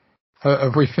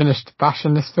 have we finished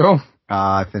bashing this film?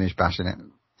 I finished bashing it.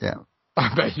 Yeah.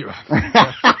 I bet you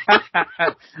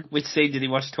have. Which scene did he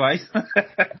watch twice?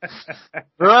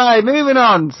 Right, moving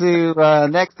on to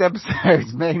next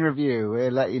episode's main review.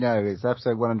 We'll let you know. It's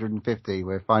episode 150.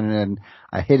 We're finding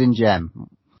a hidden gem.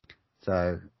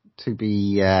 So, to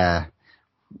be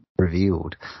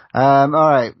revealed.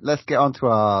 Alright, let's get on to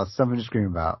our Something to Scream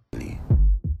About.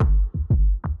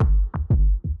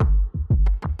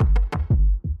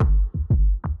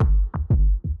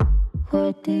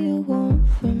 What do you want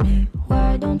from me?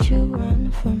 Why don't you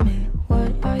run from me?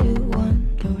 What are you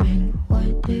wondering?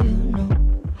 What do you know?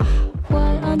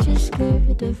 Why aren't you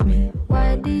scared of me?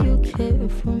 Why do you care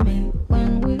for me?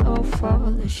 When we all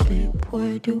fall asleep,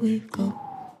 where do we go?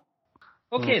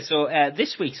 Okay, so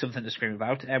this week, Something to Scream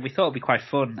About. We thought it'd be quite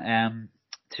fun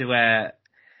to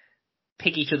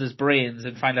pick each other's brains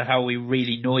and find out how we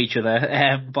really know each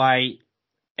other by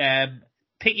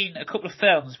picking a couple of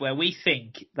films where we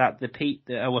think that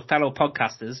our fellow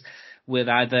podcasters will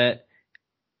either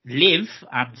live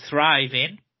and thrive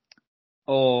in,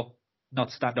 or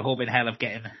not stand a hope in hell of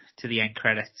getting to the end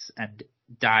credits and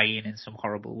dying in some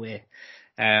horrible way.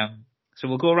 So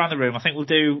we'll go around the room. I think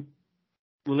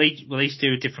we'll each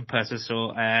do a different person.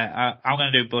 So I'm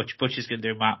going to do Butch. Butch is going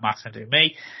to do Matt. Matt's going to do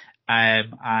me.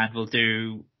 And we'll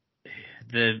do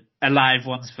the alive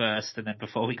ones first, and then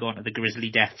before we go on to the grisly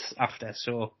deaths after.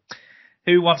 So,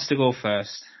 who wants to go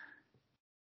first?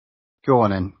 Go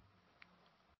on in.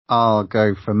 I'll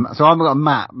go for. So I've got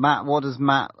Matt. Matt, what do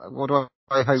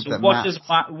I hope So that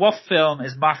what film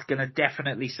is Matt going to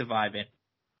definitely survive in?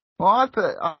 Well,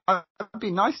 I'd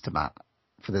be nice to Matt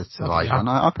for the survive Yeah. one.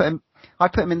 I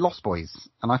put him in Lost Boys,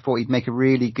 and I thought he'd make a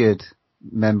really good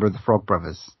member of the Frog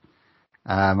Brothers.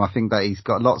 I think that he's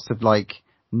got lots of like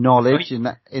knowledge in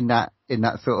that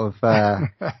sort of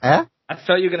I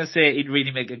thought you were going to say he'd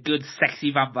really make a good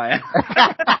sexy vampire.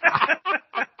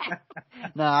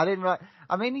 No, I didn't.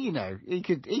 I mean, you know, he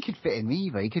could fit in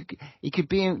either. He could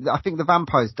be in. I think the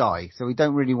vampires die, so we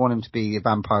don't really want him to be a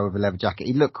vampire with a leather jacket.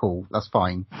 He'd look cool, that's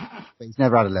fine, but he's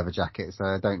never had a leather jacket, so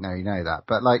I don't know. You know that,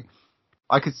 but like,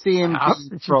 I could see him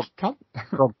being Frog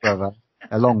Brother,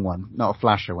 a long one, not a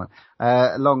flasher one,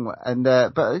 a long one, and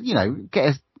but you know,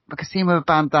 I could see him with a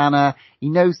bandana. He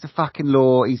knows the fucking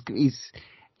law. They're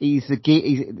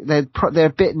a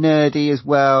bit nerdy as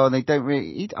well, and they don't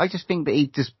really. I just think that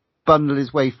he'd just bundle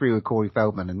his way through with Corey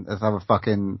Feldman and have a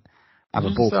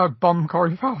ball. So bum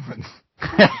Corey Feldman.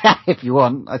 If you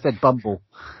want, I said bumble,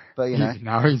 but you know. Easy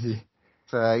now, easy.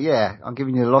 So yeah, I'm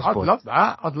giving you the Lost Boys. I'd love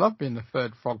that. I'd love being the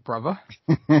third Frog Brother.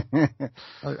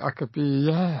 I could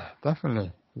be,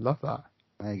 definitely. Love that.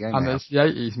 There you go. And it's the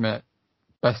 80s, mate.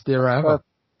 Best era ever.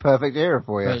 Perfect era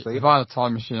for you. Mate, if I had a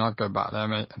time machine, I'd go back there,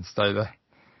 mate, and stay there.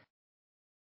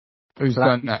 Who's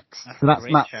going next? So that's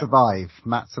Matt Survive.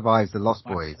 Matt survives the Lost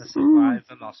Boys. Survive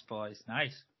the Lost Boys.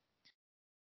 Nice.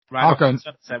 Right I'll up go on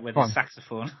Sunset with a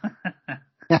saxophone.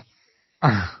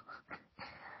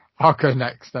 I'll go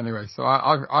next anyway. So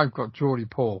I've got Geordie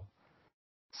Paul.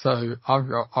 So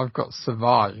I've got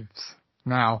Survives.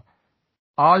 Now,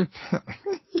 do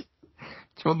you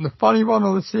want the funny one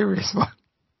or the serious one?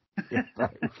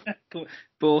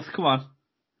 Both, come on.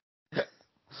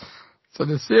 So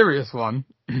the serious one,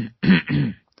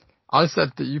 I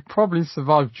said that you probably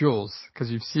survived Jaws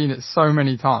because you've seen it so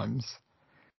many times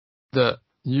that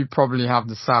you probably have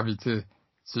the savvy to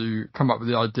come up with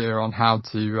the idea on how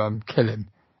to kill him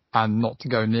and not to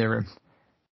go near him.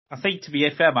 I think, to be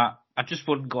fair, Matt, I just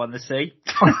wouldn't go on the sea.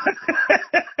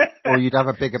 Or you'd have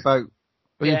a bigger boat.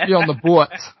 But you'd be on the boat.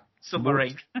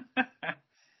 Submarine.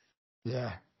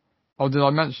 Yeah. Oh, did I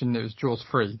mention it was Jaws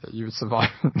 3 that you would survive?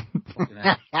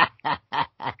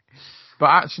 But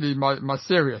actually, my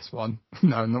serious one,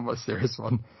 no, not my serious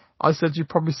one, I said you'd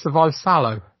probably survive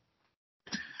Sallow.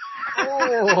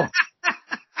 Oh.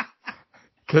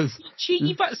 So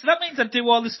that means I'd do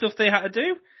all the stuff they had to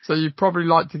do? So you'd probably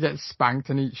like to get spanked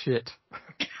and eat shit.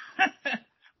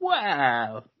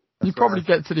 Wow. You probably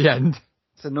get to the end.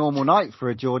 It's a normal night for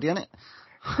a Geordie, isn't it?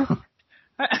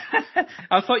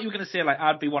 I thought you were going to say, like,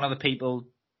 I'd be one of the people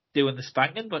doing the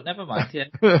spanking, but never mind. Yeah.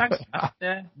 Thanks, Matt.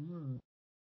 Yeah.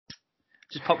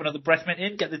 Just pop another breath mint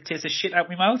in, get the taste of shit out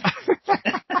my mouth.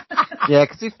 Yeah,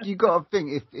 because if you got to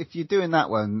think, if you're doing that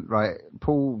one, right,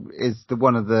 Paul is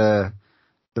one of the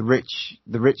rich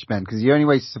men, because the only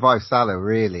way to survive Sallow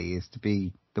really is to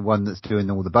be the one that's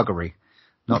doing all the buggery,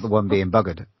 not the one being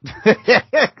buggered.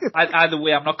 Either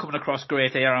way, I'm not coming across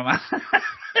great here, am I?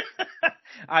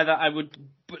 Either I would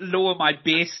lower my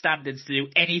base standards to do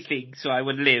anything so I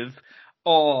would live,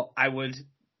 or I would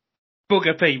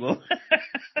bugger people.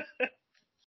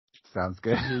 Sounds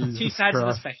good. Two sides of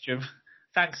the spectrum.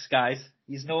 Thanks, guys.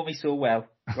 You know me so well.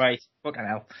 Right. Fucking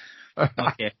hell.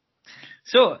 Okay.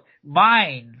 So,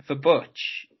 mine for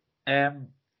Butch. I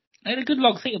had a good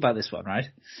long think about this one, right?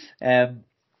 And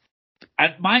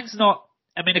mine's not,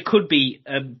 I mean, it could be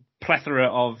a plethora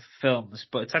of films,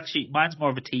 but it's actually, mine's more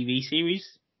of a TV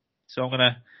series. So I'm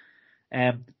gonna,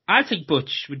 I think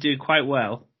Butch would do quite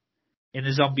well in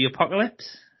the zombie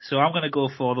apocalypse. So I'm gonna go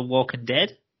for The Walking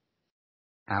Dead.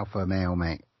 Alpha male,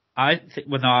 mate. I think,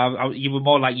 well, no, you were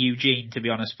more like Eugene, to be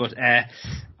honest, but,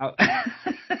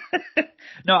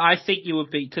 no, I think you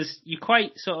would be, because you're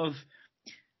quite sort of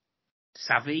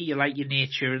savvy, you like your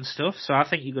nature and stuff, so I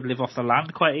think you could live off the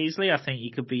land quite easily. I think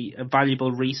you could be a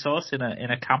valuable resource in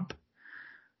a camp.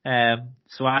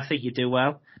 So I think you do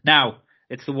well. Now,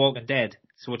 it's The Walking Dead,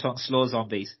 so we're talking slow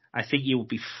zombies. I think you will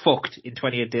be fucked in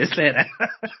 28 days later.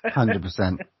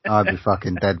 100%. I'd be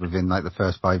fucking dead within like the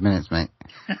first 5 minutes, mate.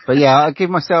 But yeah, I'll give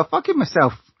myself a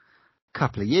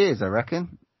couple of years, I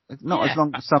reckon. Not as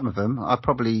long as some of them. I'd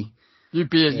probably... You'd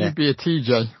be a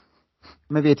TJ.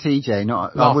 Maybe a TJ,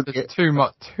 not... I would get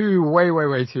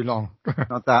way too long.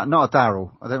 not a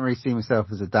Daryl. I don't really see myself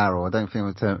as a Daryl. I don't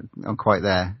think I'm quite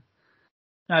there.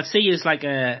 No, I'd see you as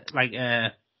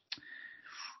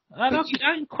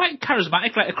I'm quite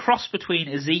charismatic, like a cross between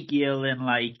Ezekiel and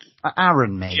like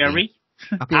Aaron, maybe. Jerry.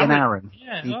 I'll be an Aaron.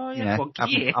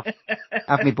 Yeah,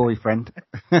 Have me boyfriend.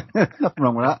 Nothing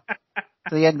wrong with that.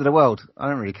 To the end of the world. I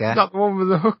don't really care. Is that the one with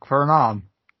the hook for an arm?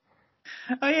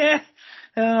 Oh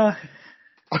yeah.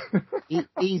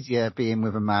 Easier being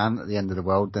with a man at the end of the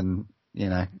world than,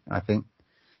 I think.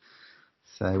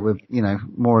 So we're,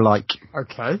 more alike.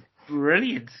 Okay.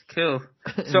 Brilliant. Cool.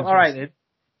 So alright then.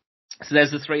 So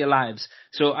there's the 3 lives.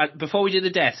 So before we do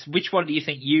the deaths, which one do you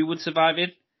think you would survive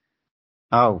in?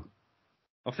 Oh.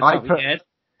 Off the top of your head?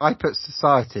 I put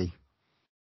society.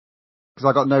 Because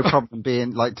I got no problem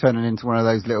being, turning into one of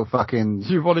those little fucking...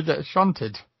 You want to get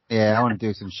shunted? Yeah, I want to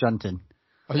do some shunting.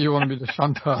 Oh, you want to be the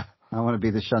shunter? I want to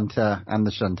be the shunter and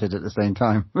the shunted at the same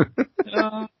time.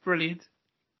 Oh, brilliant.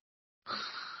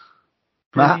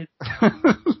 Matt?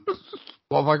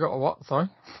 What have I got? What? Sorry?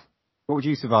 What would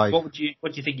you survive? What do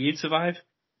you think you'd survive?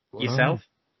 Yourself?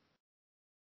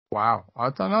 Wow. I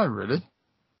don't know, really.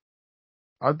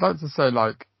 I'd like to say,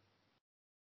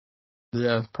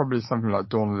 probably something like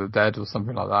Dawn of the Dead or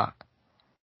something like that.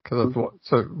 Because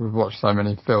we've watched so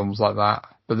many films like that.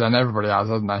 But then everybody has,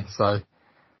 hasn't they? So,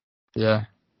 yeah.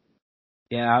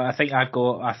 Yeah, I think I'd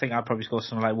probably go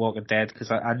something like Walking Dead,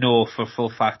 because I know for a full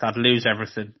fact I'd lose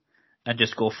everything and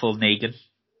just go full Negan.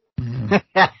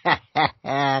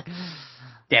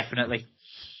 Definitely.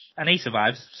 And he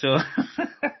survives, so.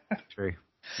 True.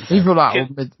 Either that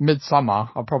or Midsummer,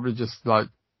 I'll probably just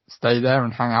stay there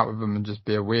and hang out with him and just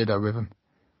be a weirdo with him.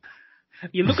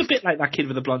 You look a bit like that kid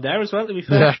with the blonde hair as well, to be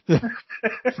fair. Yeah.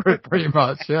 Pretty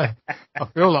much, yeah. I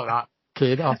feel like that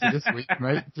kid after this week,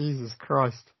 mate. Jesus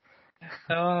Christ.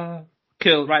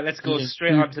 Cool. Right, let's go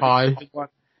straight on to the second one.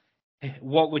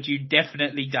 What would you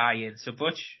definitely die in? So,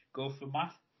 Butch, go for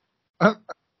Matt.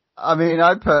 I mean,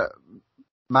 I put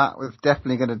Matt was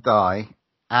definitely going to die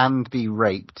and be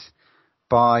raped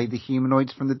by the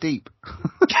humanoids from the deep.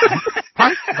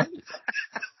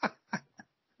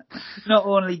 Not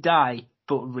only die,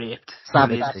 but raped.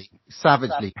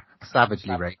 Savagely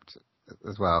raped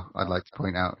as well. I'd like to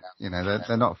point out,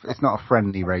 they're not. It's not a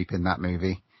friendly rape in that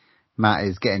movie. Matt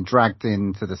is getting dragged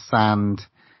into the sand,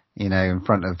 you know, in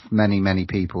front of many, many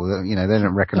people. You know, they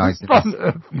don't recognise In it. front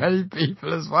of many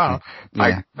people as well.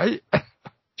 Yeah. Mate.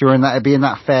 During that, it'd be in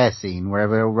that fair scene where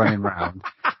they're all running around.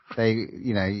 They,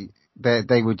 you know,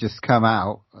 they would just come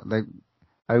out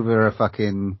over a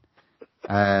fucking,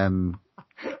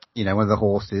 you know, one of the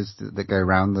horses that go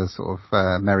around the sort of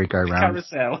merry-go-round.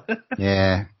 Carousel.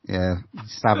 Yeah,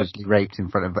 savagely raped in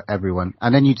front of everyone,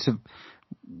 and then you'd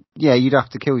have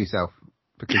to kill yourself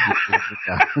because.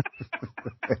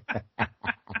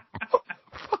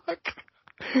 Fuck.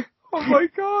 Oh my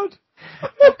god.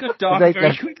 Got dark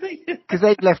very quickly. Because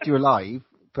they've left you alive,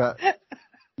 but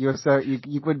you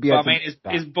wouldn't be able I mean,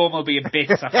 his bum will be in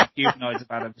bits after humanoids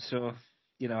about him, so,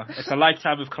 you know, it's a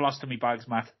lifetime of colostomy bags,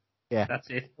 Matt. Yeah. That's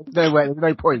it. No way, there's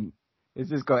no point. It's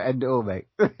just got to end it all, mate.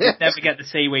 Never get the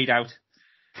seaweed out.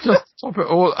 Just top it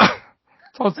all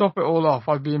off,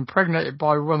 I'd be impregnated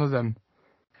by one of them.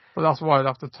 But that's why I'd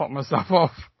have to top myself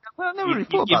off. Well, I never really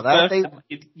thought about that.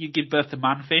 You give birth to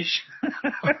manfish.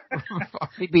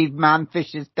 He'd be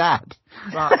Manfish's dad.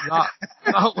 That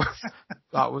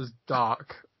was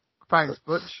dark. Thanks,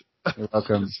 Butch. You're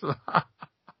welcome.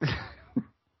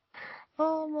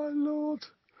 Oh my lord.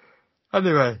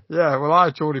 Anyway, yeah, well I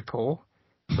had Geordie Paul,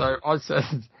 so I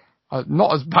said,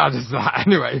 not as bad as that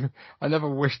anyway. I never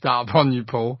wished that upon you,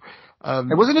 Paul.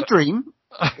 It wasn't a dream.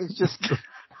 It's just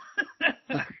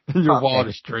your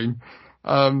wildest dream.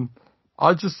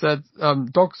 I just said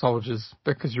dog soldiers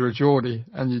because you're a Geordie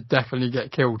and you definitely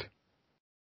get killed.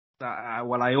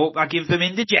 Well, I hope I give them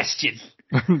indigestion.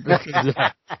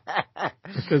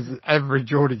 because every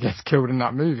Geordie gets killed in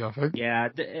that movie, I think. Yeah,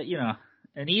 you know,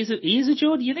 and he is a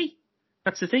Geordie, isn't he?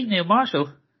 That's the thing, Neil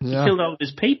Marshall. Yeah. He killed all of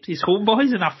his peeps, his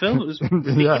homeboys in that film. It was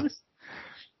ridiculous.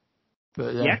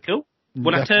 But yeah, cool.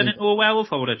 Would I turn into a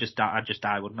werewolf or would I just die? I'd just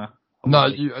die, wouldn't I? No,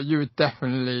 you would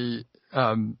definitely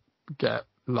get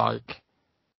like,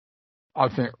 I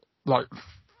think like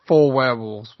 4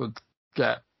 werewolves would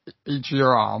get each of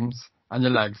your arms and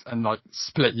your legs and like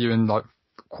split you in like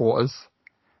quarters.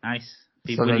 Nice.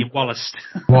 Be So William Wallace.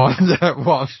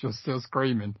 whilst you're still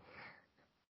screaming.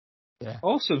 Yeah.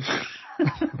 Awesome.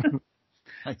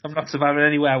 I'm not surviving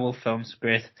any werewolf films.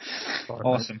 Great. Sorry,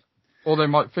 awesome. Mate. Or they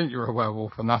might think you're a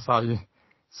werewolf and that's how you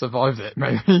survived it,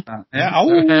 maybe. Yeah.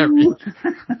 So hairy.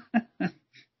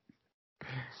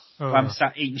 I'm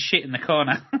sat eating shit in the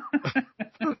corner.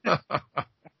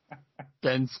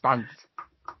 Getting spanked.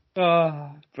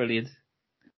 Oh, brilliant.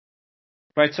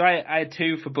 Right, so I had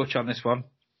 2 for Butch on this one.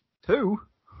 2?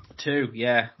 2,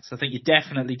 yeah. So I think you're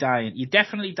definitely dying. You're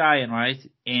definitely dying, right,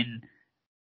 in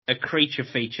a creature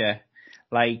feature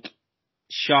like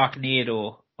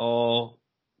Sharknado or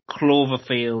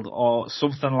Cloverfield or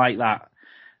something like that.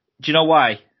 Do you know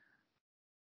why?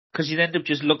 Because you'd end up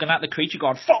just looking at the creature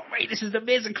going, fuck me, this is the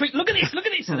amazing creature, look at this,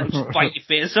 and then just bite your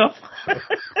face off.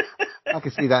 I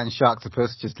can see that in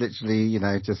Sharktopus, just literally, you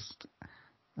know, just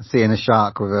seeing a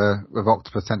shark with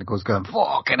octopus tentacles going,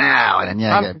 fucking hell, and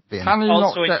then can you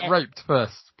not get raped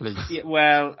first, please? Yeah,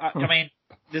 well, I mean,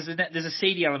 there's a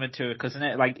seedy element to it, because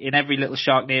like in every little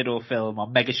Sharknado film or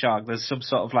Mega Shark, there's some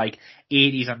sort of like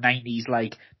 80s or 90s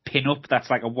like pin-up that's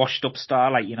like a washed up star,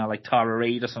 like, you know, like Tara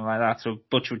Reid or something like that. So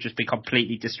Butch would just be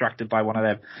completely distracted by one of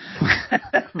them.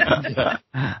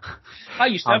 I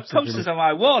used to have posters on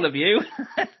my wall of you.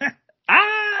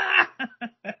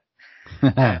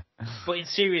 But in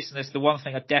seriousness, the one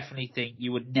thing I definitely think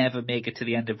you would never make it to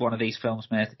the end of one of these films,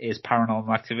 mate, is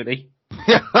Paranormal Activity.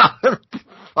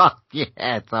 Fuck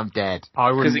yes, I'm dead.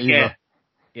 I wouldn't either.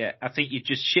 Yeah, I think you'd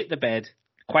just shit the bed,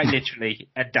 quite literally,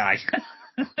 and die.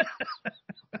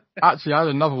 Actually, I had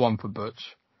another one for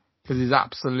Butch, because he's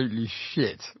absolutely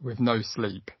shit with no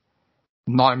sleep.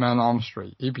 Nightmare on Elm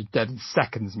Street. He'd be dead in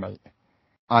seconds, mate.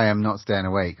 I am not staying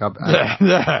awake.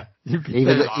 Yeah. You'd be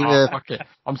Either, dead. Fuck it.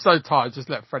 I'm so tired, just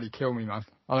let Freddy kill me, man.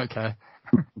 I don't care.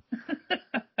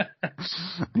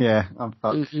 Yeah, I'm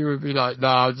fucked. You would be like, no,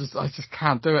 I just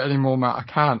can't do it anymore, Matt. I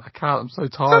can't. I'm so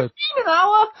tired. It's been an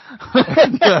hour.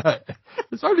 Yeah.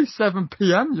 It's only 7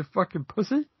 p.m, you fucking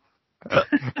pussy.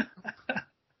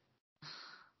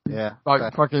 Yeah.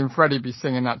 Like fucking Freddy be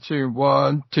singing that tune.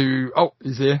 1, 2, oh,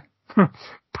 he's here.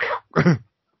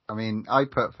 I mean, I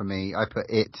put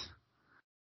it.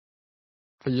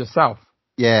 For yourself?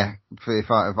 Yeah,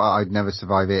 if I'd never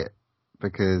survive it,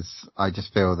 because I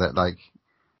just feel that like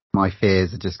my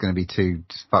fears are just going to be too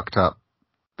fucked up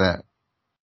that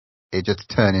it just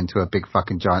turn into a big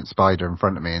fucking giant spider in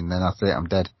front of me, and then that's it, I'm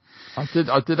dead. I did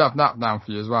have that down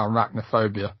for you as well,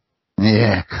 arachnophobia.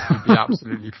 Yeah. You'd be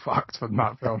absolutely fucked from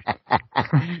that film.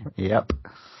 Yep.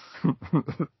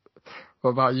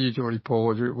 What about you, Geordie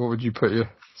Paul? What would you put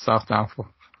yourself down for?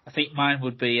 I I think mine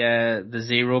would be the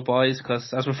Zero Boys,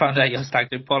 because as we found out, you're stag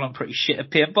doing Paul, I'm pretty shit at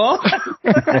paintball.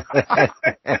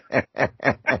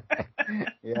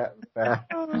 Yeah, fair.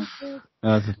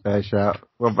 That's a fair shout.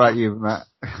 What about you, Matt?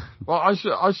 Well, I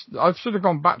should have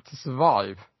gone back to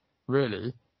Survive,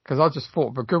 really, because I just thought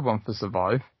of a good one for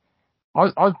Survive.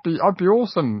 I'd be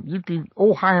awesome. You'd be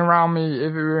all hanging around me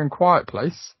if we were in Quiet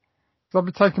Place. Because I'd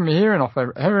be taking my hearing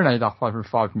aid off every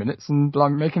 5 minutes and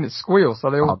like making it squeal so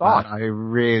they all die. Man, I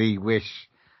really wish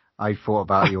I thought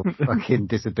about your fucking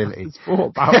disability. Thought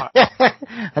about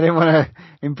I didn't want to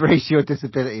embrace your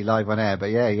disability live on air, but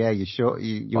yeah, you're sure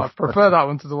I prefer that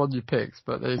one to the one you picked,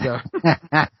 but there you go.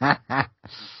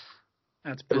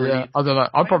 That's brilliant. Yeah, I don't know.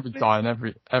 I'd probably die in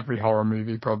every horror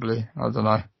movie, probably. I don't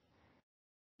know.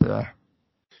 Yeah.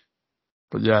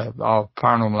 But yeah,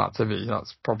 Paranormal Activity,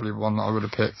 that's probably one that I would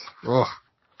have picked. Ugh,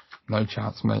 no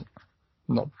chance, mate.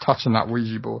 I'm not touching that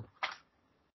Ouija board.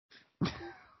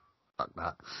 Fuck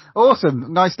that.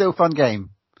 Awesome. Nice little fun game.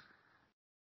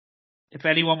 If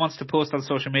anyone wants to post on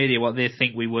social media what they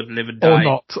think we would live and die.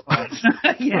 Or not.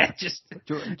 Yeah, just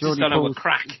on a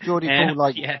crack. Geordie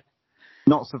Paul,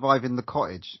 not surviving the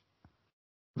cottage.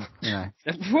 You know.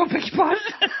 What beg your pardon?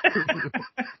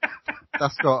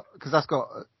 That's got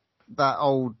that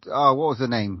old, what was her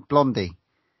name? Blondie.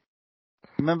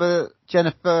 Remember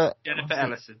Jennifer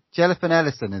Ellison. Jennifer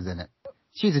Ellison is in it.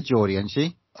 She's a Geordie, isn't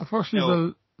she? I thought she was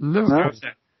a little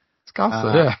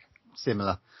Scouser, yeah.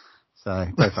 Similar. So,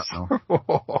 both up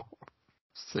north.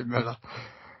 Similar.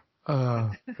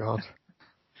 Oh, God.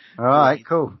 Alright,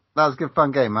 cool. That was a good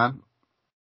fun game, man.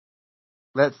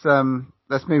 Let's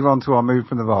move on to our move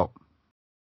from the vault.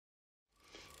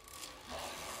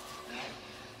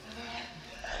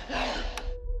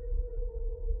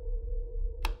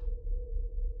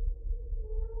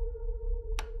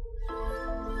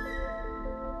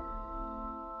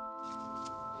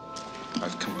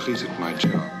 I've completed my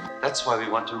job. That's why we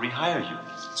want to rehire you.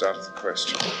 It's out of the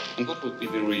question. And what would be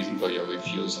the reason for your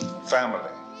refusal?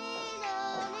 Family.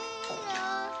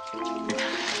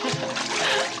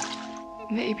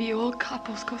 Maybe all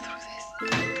couples go through this.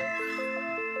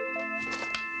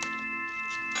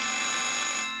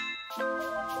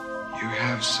 You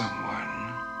have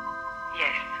someone.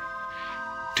 Yes.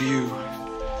 Do you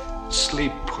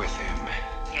sleep with him?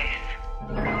 Yes.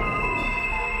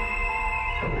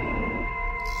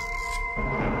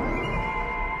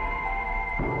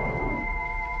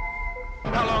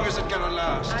 How long is it gonna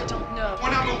last? I don't know.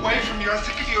 When I'm away from you, I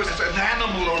think of you as an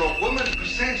animal or a woman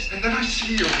possessed. And then I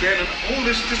see you again and all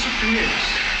this disappears.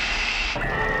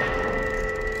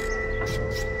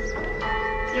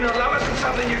 You know, love isn't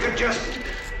something you could just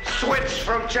switch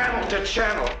from channel to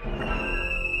channel.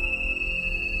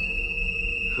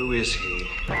 Who is he?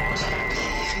 Believe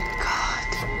in God.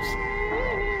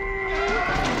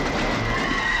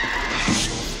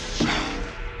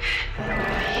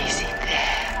 Is he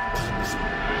there?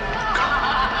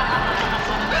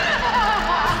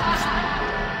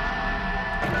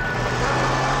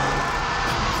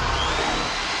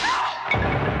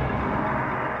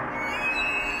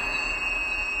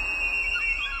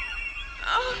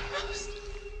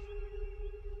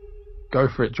 Go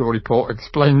for it, Geordie Port.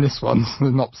 Explain this one,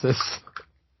 synopsis.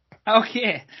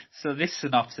 Okay, so this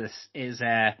synopsis is,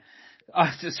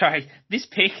 this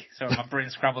pick, sorry, my brain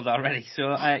scrambled already.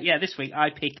 So, this week I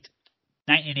picked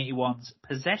 1981's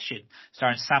Possession,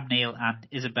 starring Sam Neill and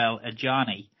Isabel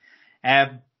Adjani.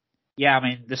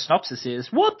 The synopsis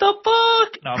is, what the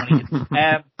fuck? No, I'm only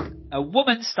kidding. A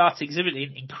woman starts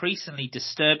exhibiting increasingly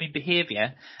disturbing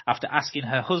behaviour after asking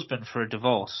her husband for a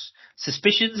divorce.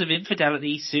 Suspicions of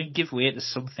infidelity soon give way to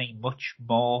something much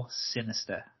more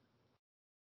sinister.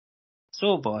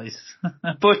 So, boys,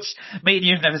 Butch, me and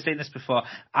you have never seen this before.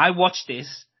 I watched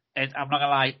this, and I'm not going to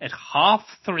lie, at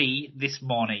 3:30 this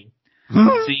morning.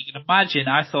 So you can imagine,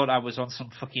 I thought I was on some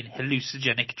fucking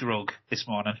hallucinogenic drug this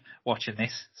morning watching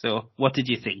this. So, what did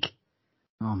you think?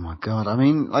 Oh my God. I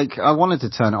mean, I wanted to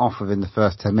turn it off within the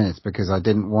first 10 minutes because I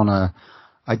didn't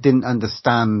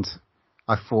understand.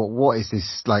 I thought, what is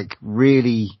this,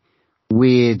 really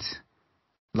weird,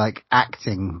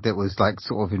 acting that was,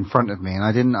 sort of in front of me? And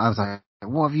I was like,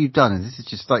 what have you done? And this is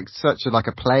just, such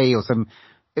a play or some,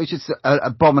 it was just an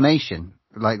abomination.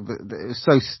 It was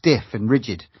so stiff and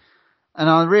rigid. And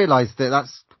I realised that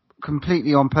that's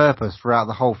completely on purpose throughout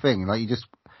the whole thing.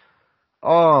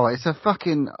 It's a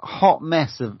fucking hot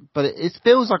mess but it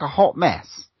feels like a hot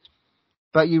mess.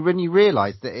 But when you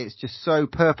realise that it's just so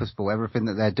purposeful, everything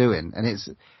that they're doing, and it's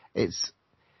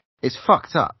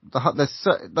fucked up.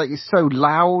 It's so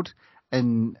loud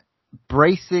and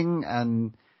bracing,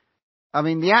 and I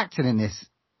mean the acting in this,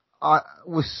 I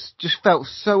was just felt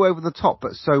so over the top,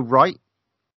 but so right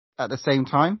at the same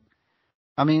time.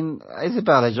 I mean,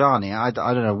 Isabel Adjani, I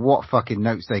don't know what fucking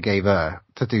notes they gave her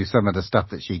to do some of the stuff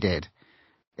that she did.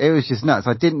 It was just nuts.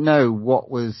 I didn't know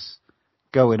what was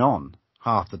going on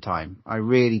half the time. I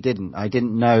really didn't. I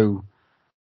didn't know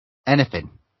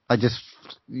anything. I just,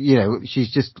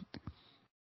 she's just,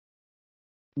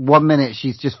 1 minute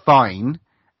she's just fine,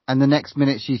 and the next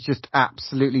minute she's just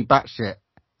absolutely batshit.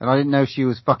 And I didn't know she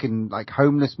was fucking like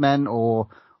homeless men or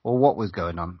what was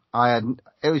going on.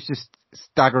 It was just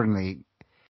staggeringly,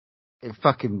 it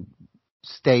fucking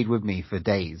stayed with me for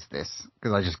days, this,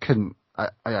 because I just couldn't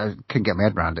get my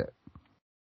head around it.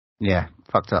 Yeah,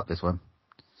 fucked up, this one.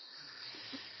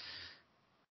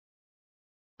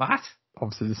 What?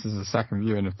 Obviously, this is the second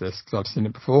viewing of this because I've seen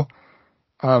it before.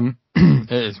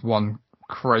 It is one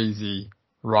crazy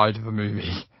ride of a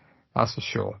movie, that's for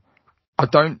sure.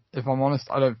 If I'm honest,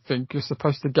 I don't think you're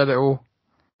supposed to get it all.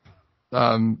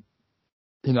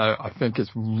 I think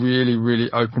it's really,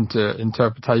 really open to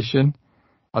interpretation.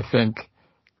 I think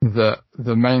that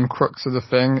the main crux of the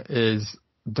thing is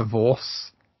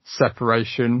divorce,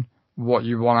 separation, what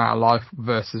you want out of life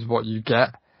versus what you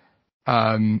get.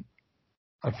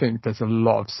 I think there's a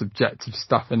lot of subjective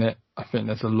stuff in it. I think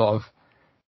there's a lot of,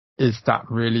 is that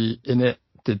really in it?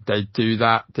 Did they do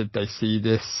that? Did they see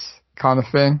this kind of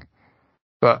thing?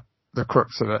 But the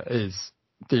crux of it is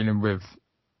dealing with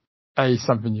A,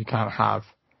 something you can't have,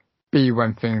 B,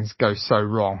 when things go so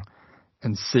wrong,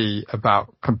 and C,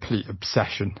 about complete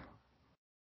obsession.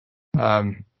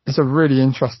 It's a really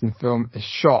interesting film. It's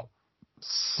shot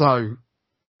so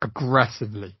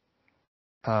aggressively.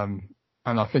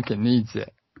 And I think it needs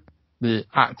it. The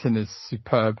acting is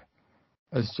superb.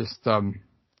 It's just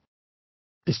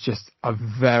a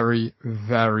very,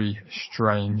 very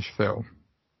strange film.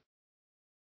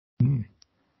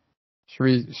 Should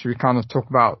we kind of talk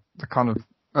about the kind of...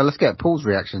 let's get Paul's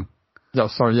reaction. Yeah,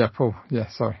 sorry, yeah, Paul. Yeah,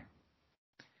 sorry.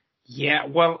 Yeah,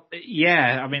 well,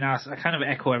 yeah, I mean, I kind of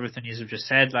echo everything you've just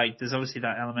said. Like, there's obviously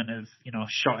that element of,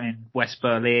 shot in West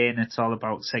Berlin. It's all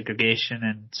about segregation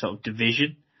and sort of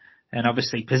division. And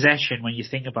obviously possession, when you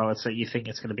think about it, so you think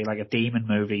it's going to be like a demon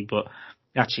movie, but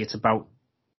actually it's about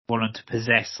wanting to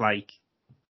possess, like,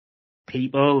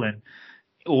 people and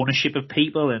ownership of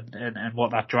people and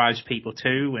what that drives people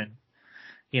to. And,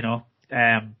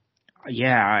 I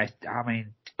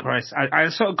mean, Christ, I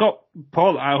sort of got,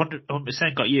 Paul, I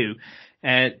 100% got you.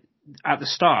 At the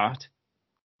start,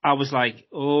 I was like,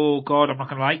 oh God, I'm not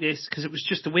going to like this, because it was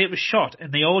just the way it was shot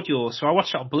and the audio. So I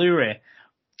watched it on Blu-ray.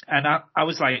 And I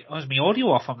was like, was my audio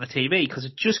off on the TV? Because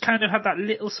it just kind of had that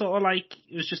little sort of like,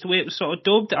 it was just the way it was sort of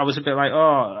dubbed. I was a bit like,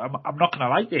 I'm not going to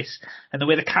like this. And the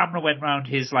way the camera went round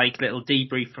his like little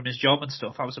debrief from his job and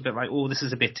stuff, I was a bit like, this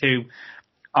is a bit too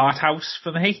art house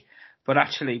for me. But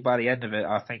actually, by the end of it,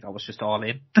 I think I was just all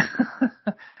in.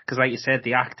 Because like you said,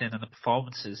 the acting and the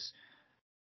performances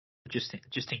are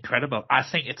just incredible. I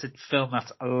think it's a film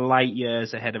that's light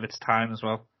years ahead of its time as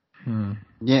well.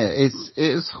 Yeah,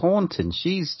 it's haunting.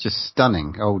 She's just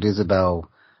stunning, old Isabel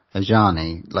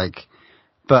Adjani,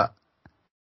 but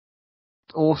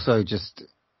also just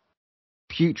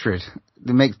putrid.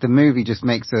 The movie just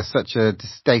makes her such a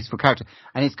distasteful character,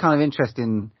 and it's kind of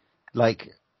interesting, like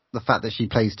the fact that she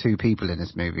plays two people in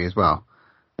this movie as well.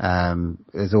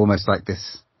 There's almost like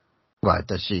this. Well,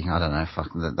 does she? I don't know.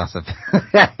 Fucking, that's a.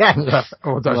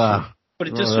 Or does she? But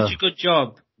it does such a good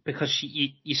job because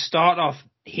you start off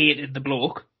hating the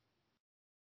bloke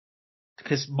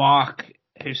because Mark,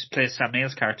 who plays Sam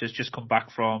Neill's character, has just come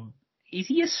back from. Is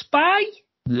he a spy?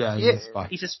 Yeah, he's a spy.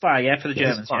 He's a spy, yeah, for the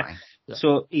Germans. Yeah.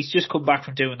 So he's just come back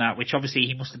from doing that, which obviously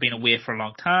he must have been away for a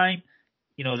long time.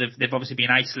 They've obviously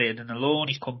been isolated and alone.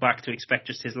 He's come back to expect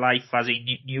just his life as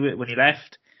he knew it when he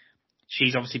left.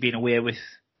 She's obviously been away with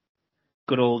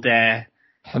good old Heinrich.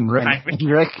 Who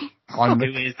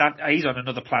is that? He's on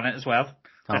another planet as well.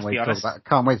 Can't wait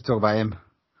to talk about him.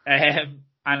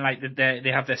 And like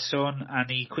they have their son, and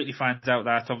he quickly finds out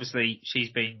that obviously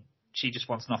she just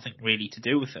wants nothing really to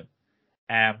do with him.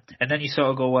 And then you sort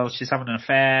of go, well, she's having an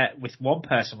affair with one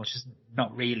person, which is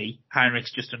not really.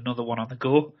 Heinrich's just another one on the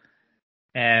go.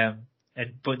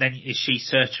 But then is she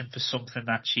searching for something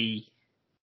that she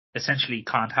essentially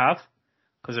can't have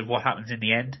because of what happens in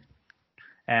the end?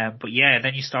 But yeah,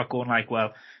 then you start going like,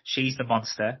 well, she's the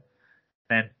monster.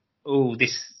 Then,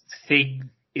 this thing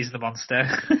is the monster.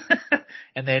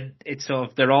 And then it's sort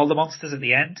of, they're all the monsters at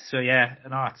the end. So yeah,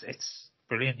 it's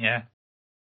brilliant, yeah.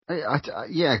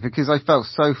 Yeah, because I felt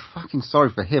so fucking sorry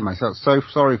for him. I felt so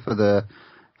sorry for the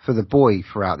boy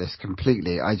throughout this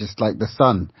completely. I just like the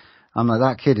son. I'm like,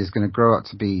 that kid is going to grow up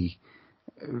to be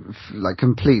like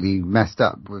completely messed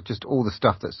up with just all the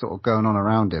stuff that's sort of going on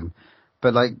around him.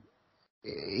 But like,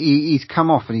 he's come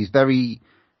off and he's very,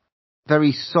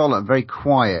 very solid, very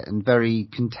quiet and very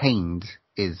contained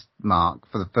is Mark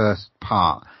for the first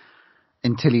part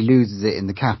until he loses it in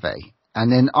the cafe.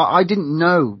 And then I didn't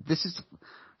know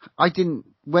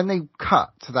when they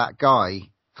cut to that guy,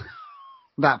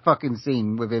 that fucking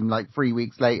scene with him like 3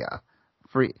 weeks later,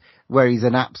 where he's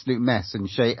an absolute mess and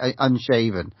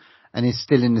unshaven and is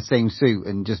still in the same suit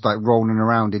and just like rolling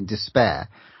around in despair.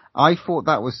 I thought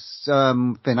that was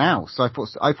Finn House. I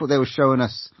thought they were showing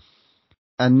us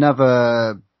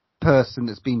another person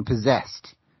that's been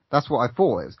possessed. That's what I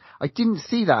thought it was. I didn't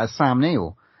see that as Sam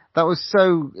Neill. It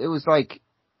was like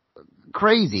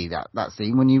crazy that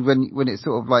scene when it's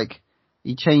sort of like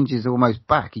he changes almost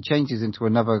back. He changes into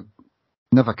another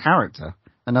character,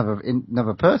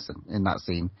 another person in that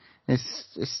scene. It's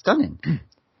stunning.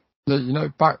 You know,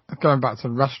 going back to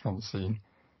the restaurant scene,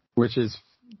 which is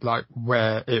like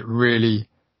where it really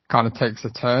kind of takes a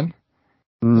turn.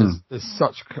 It's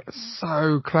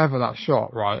so clever, that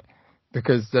shot, right?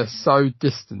 Because they're so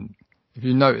distant. If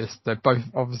you notice, they're both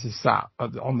obviously sat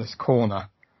on this corner.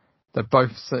 They're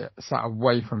both sat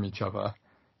away from each other.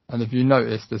 And if you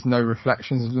notice, there's no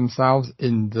reflections of themselves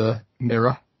in the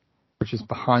mirror, which is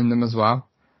behind them as well,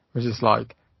 which is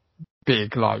like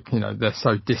big, like, you know, they're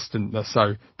so distant,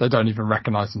 they don't even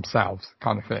recognize themselves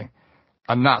kind of thing.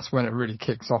 And that's when it really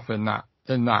kicks off in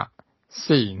that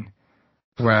scene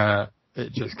where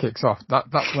it just kicks off.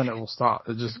 That's when it will start.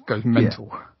 It just goes mental.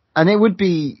 Yeah. And it would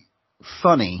be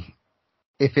funny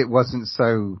if it wasn't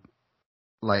so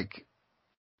like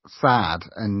sad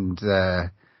and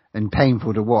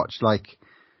painful to watch, like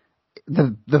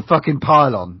the fucking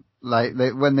pylon, like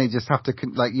when they just have to,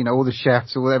 like, you know, all the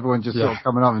chefs or everyone just sort of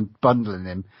coming on and bundling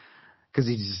him because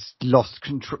he just lost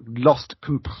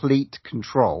complete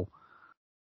control.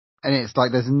 And it's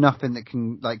like there's nothing that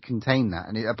can like contain that,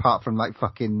 and apart from like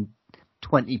fucking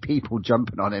 20 people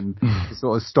jumping on him to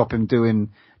sort of stop him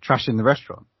doing trash in the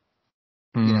restaurant,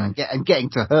 you know, and getting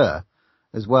to her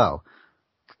as well.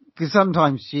 Because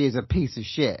sometimes she is a piece of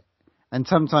shit, and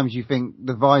sometimes you think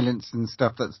the violence and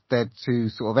stuff that's there to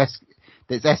sort of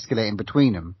that's escalating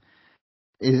between them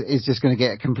is just going to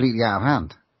get completely out of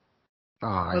hand.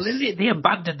 Well, they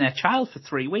abandoned their child for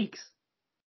 3 weeks,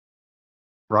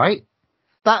 right?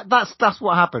 That's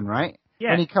what happened, right?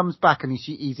 Yeah. When he comes back and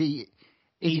he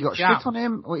got jam. shit on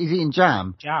him, or he's eating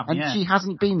jam, and she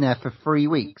hasn't been there for 3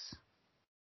 weeks.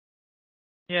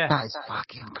 Yeah, that is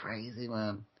fucking crazy,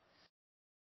 man.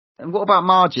 And what about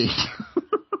Margie?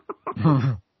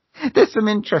 There's some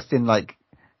interesting like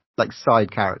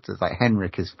side characters. Like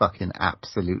Henrik is fucking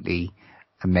absolutely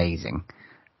amazing.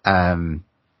 I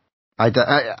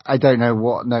don't know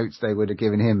what notes they would have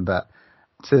given him, but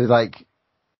to like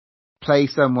play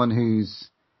someone who's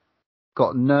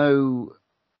got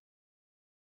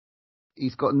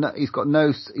he's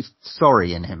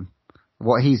sorry in him.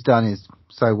 What he's done is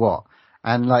so what,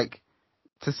 and like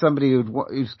to somebody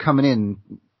who's coming in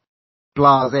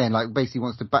blasé and like basically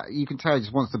wants to you can tell he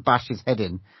just wants to bash his head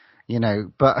in, you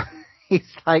know, but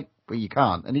he's like, well, you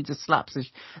can't, and he just slaps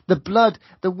the blood,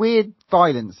 the weird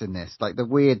violence in this, like the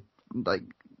weird like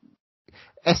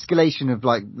escalation of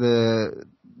like the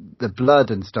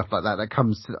blood and stuff like that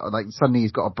comes to, like, suddenly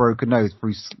he's got a broken nose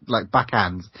through like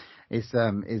backhands. Is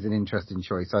an interesting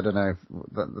choice. I don't know,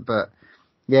 but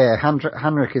yeah,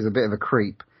 Henrik is a bit of a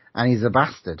creep, and he's a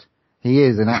bastard. He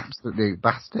is an absolute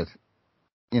bastard,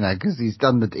 you know, because he's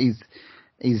done he's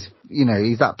you know,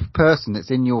 he's that person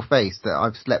that's in your face that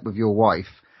I've slept with your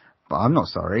wife, but I'm not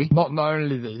sorry. Not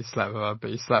only that he slept with her, but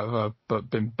he slept with her, but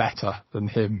been better than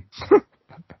him.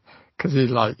 Because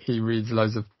he reads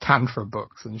loads of tantra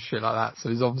books and shit like that, so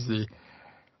he's obviously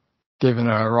given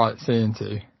her a right seeing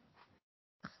to.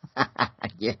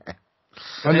 Yeah.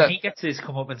 And then he gets his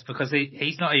comeuppance because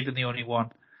he's not even the only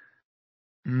one.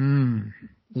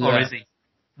 Yeah. Or is he?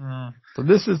 So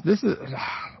this is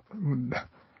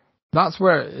that's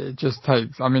where it just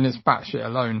takes, I mean, it's batshit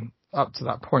alone up to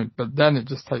that point, but then it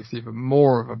just takes even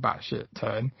more of a batshit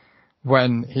turn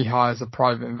when he hires a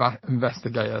private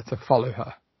investigator to follow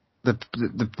her.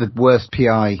 The worst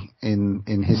PI in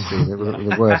history,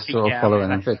 the worst sort of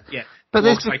following. Yeah. But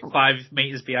walks like 5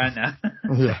 meters behind her.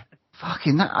 Yeah.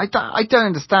 Fucking that, I don't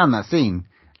understand that scene.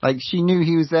 Like, she knew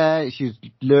he was there, she was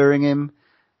luring him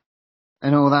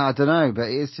and all that, I don't know, but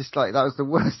it's just like, that was the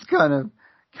worst kind of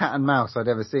cat and mouse I'd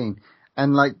ever seen.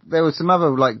 And like, there were some other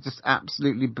like just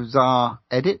absolutely bizarre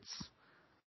edits.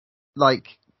 Like,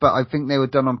 but I think they were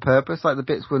done on purpose, like the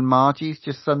bits when Margie's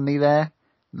just suddenly there,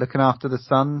 looking after the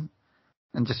son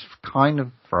and just kind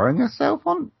of throwing herself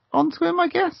onto him, I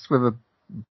guess, with a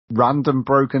random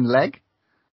broken leg.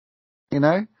 You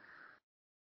know,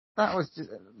 that was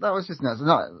just nuts.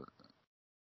 Not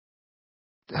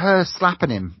her slapping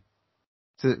him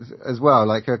as well,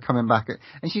 like her coming back,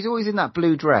 and she's always in that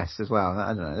blue dress as well.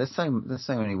 I don't know. There's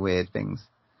so many weird things.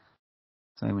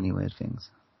 So many weird things.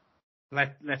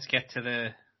 Let's get to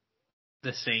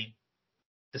the scene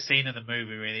of the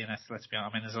movie, really. And let's be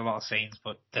honest. I mean, there's a lot of scenes,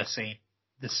 but the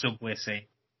subway scene.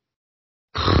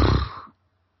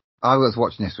 I was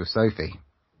watching this with Sophie.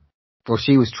 Well,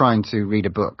 she was trying to read a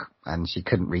book and she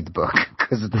couldn't read the book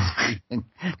because of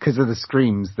the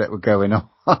screams that were going on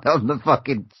the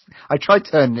fucking. I tried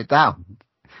turning it down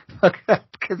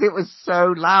because it was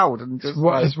so loud and just.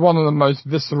 It's one of the most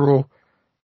visceral,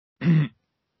 the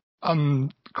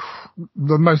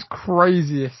most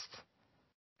craziest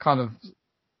kind of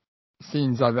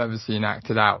scenes I've ever seen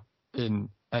acted out in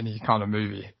any kind of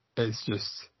movie. It's just,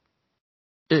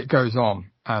 it goes on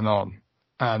and on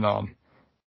and on.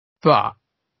 But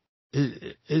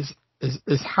it's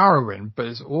harrowing, but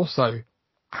it's also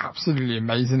absolutely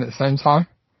amazing at the same time.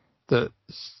 That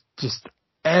just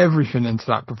everything into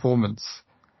that performance,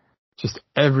 just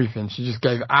everything. She just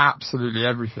gave absolutely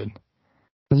everything,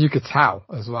 and you could tell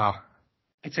as well.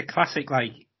 It's a classic.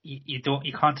 Like you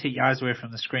can't take your eyes away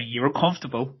from the screen. You're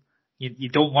uncomfortable. You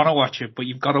don't want to watch it, but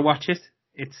you've got to watch it.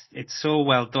 It's so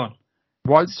well done.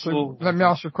 Let me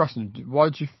ask you a question.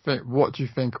 What do you think,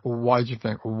 or why do you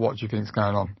think, or what do you think is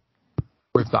going on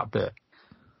with that bit?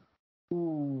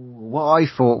 What I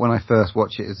thought when I first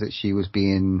watched it is that she was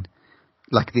being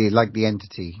like the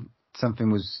entity. Something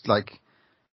was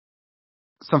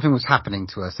happening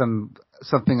to her.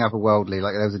 Something otherworldly.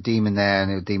 Like there was a demon there,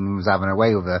 and the demon was having a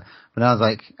way with her. But I was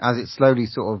like, as it slowly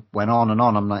sort of went on and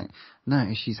on, I'm like,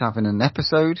 no, she's having an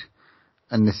episode.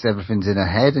 And everything's in her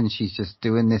head, and she's just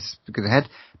doing this because of her head.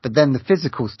 But then the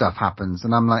physical stuff happens,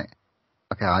 and I'm like,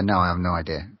 okay, I have no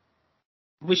idea.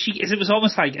 It was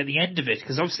almost like at the end of it,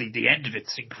 because obviously the end of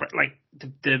it's incredible. Like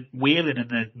the wailing and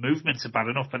the movements are bad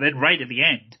enough, but then right at the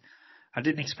end, I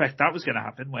didn't expect that was going to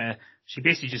happen. Where she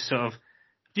basically just sort of,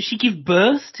 did she give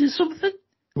birth to something?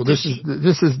 Well, this is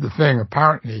the thing.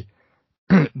 Apparently,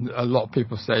 a lot of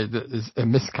people say that it's a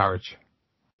miscarriage.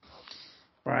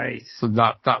 Right. So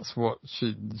that's what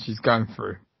she's going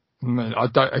through. I mean, I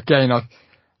don't know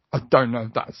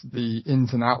if that's the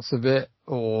ins and outs of it,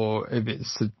 or if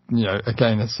it's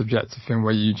again a subjective thing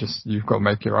where you've got to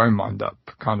make your own mind up.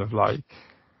 Kind of like,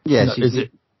 is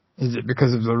it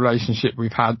because of the relationship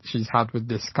she's had with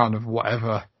this kind of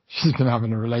whatever she's been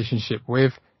having a relationship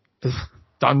with has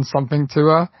done something to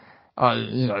her?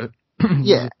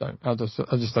 Yeah. I just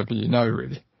don't think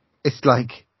really. It's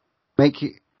like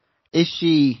is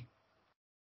she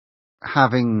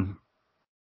having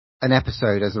an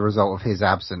episode as a result of his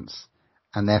absence,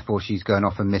 and therefore she's going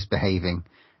off and misbehaving,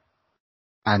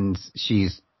 and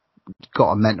she's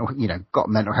got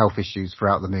mental health issues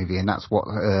throughout the movie, and that's what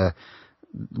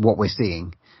we're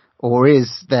seeing? Or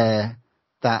is there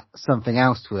that something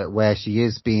else to it where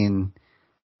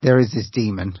there is this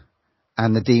demon,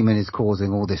 and the demon is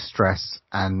causing all this stress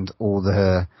and all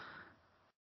her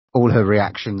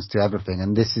reactions to everything,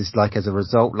 and this is like as a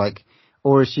result, like,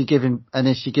 or is she giving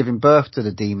birth to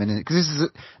the demon? Because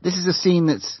this is a scene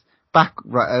that's back,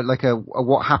 right, like a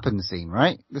what happened scene,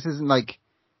 right? This isn't like,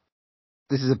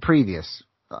 this is a previous.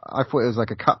 I thought it was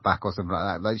like a cutback or something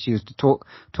like that. Like she was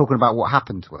talking about what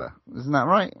happened to her. Isn't that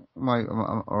right?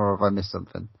 Or have I missed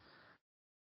something?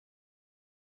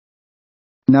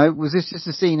 No, was this just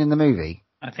a scene in the movie?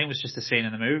 I think it was just a scene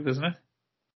in the movie, wasn't it?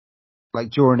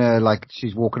 Like during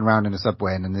she's walking around in a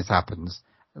subway and then this happens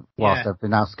whilst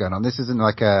everything else is going on. This isn't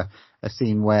like a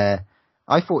scene where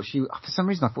for some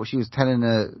reason I thought she was telling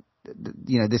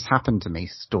this happened to me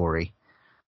story.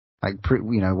 Like,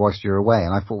 whilst you're away.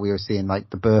 And I thought we were seeing like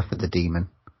the birth of the demon.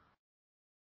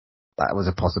 That was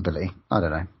a possibility. I don't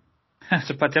know. That's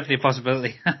definitely a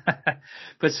possibility.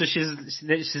 But so she's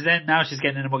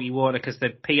getting in a muggy water because the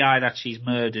PI that she's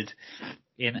murdered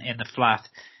in the flat,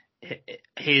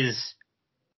 his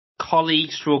colleague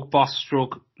 / boss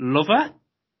 / lover,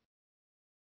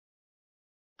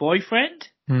 boyfriend,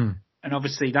 and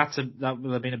obviously that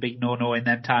will have been a big no-no in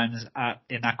them times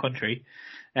in that country.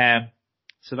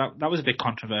 So that was a bit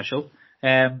controversial.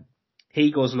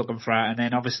 He goes looking for her, and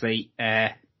then obviously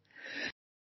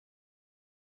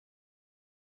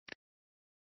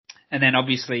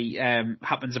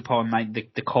happens upon like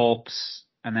the corpse,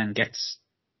 and then gets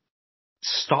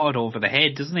started over the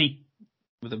head, doesn't he?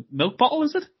 With a milk bottle,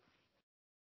 is it?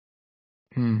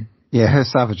 Yeah, her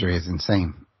savagery is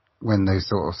insane when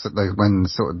when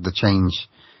sort of the change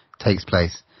takes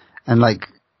place, and like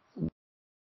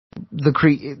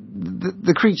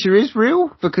the creature is real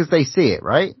because they see it,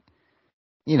 right?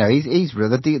 You know, he's real.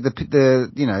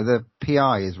 The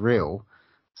PI is real.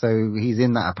 So he's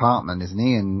in that apartment, isn't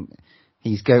he? And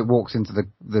walks into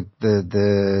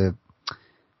the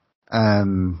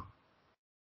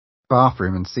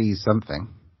bathroom and sees something,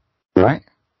 right?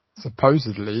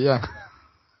 Supposedly, yeah.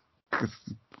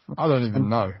 I don't even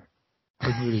know.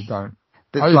 I really don't.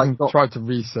 I even tried to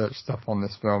research stuff on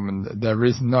this film, and there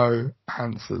is no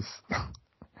answers.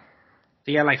 So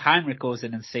yeah, like Heinrich goes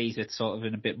in and sees it sort of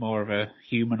in a bit more of a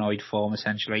humanoid form,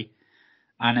 essentially,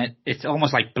 and it's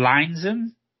almost like blinds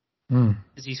him.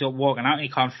 As he's sort of walking out and he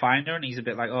can't find her, and he's a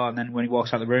bit like, oh, and then when he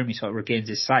walks out of the room, he sort of regains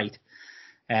his sight,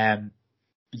 and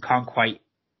can't quite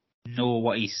know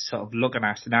what he's sort of looking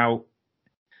at. Now,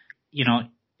 you know,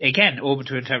 again, open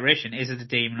to interpretation. Is it a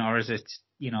demon, or is it,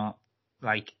 you know,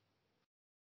 like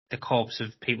the corpse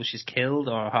of people she's killed,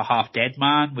 or a half-dead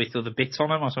man with other bits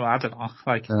on him, or something? I don't know.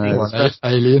 Like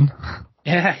alien.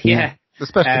 Yeah. The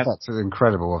special effects are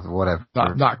incredible, or whatever.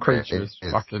 That creature is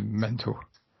fucking mental.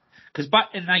 Because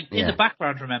in the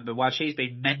background, remember, while she's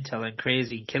been mental and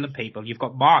crazy and killing people, you've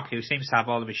got Mark, who seems to have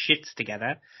all of his shits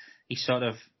together. He's sort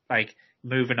of like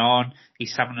moving on.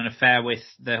 He's having an affair with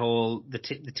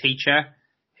the teacher,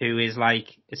 who is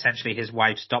like essentially his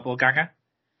wife's doppelganger.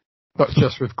 But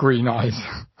just with green eyes.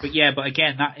 But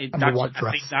again, I think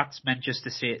that's meant just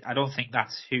to say, I don't think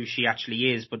that's who she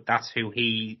actually is, but that's who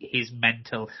his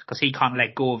mental, because he can't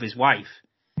let go of his wife.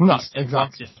 No, he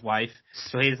wants his wife.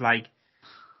 So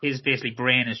his basically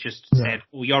brain has just said,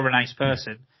 oh, you're a nice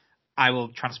person. I will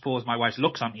transpose my wife's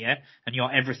looks onto you, and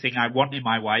you're everything I want in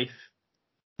my wife,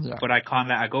 but I can't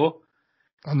let her go.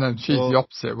 And then she's the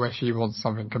opposite, where she wants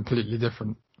something completely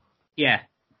different. Yeah.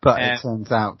 But it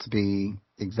turns out to be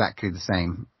exactly the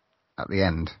same at the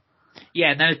end.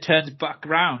 Yeah, and then it turns back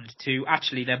around to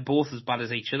actually they're both as bad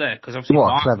as each other, because obviously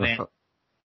Mark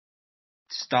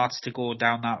starts to go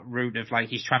down that route of like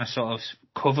he's trying to sort of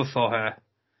cover for her.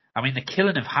 I mean, the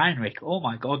killing of Heinrich, oh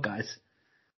my god, guys.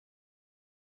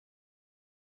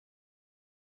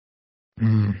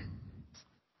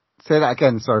 Say that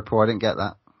again, sorry Paul, I didn't get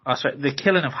that. Oh, sorry, the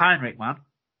killing of Heinrich, man.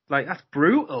 Like, that's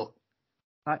brutal.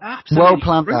 Like, absolutely well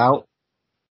planned brutal. out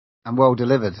and well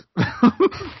delivered.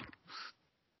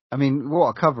 I mean, what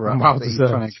a cover-up. Well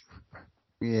deserved.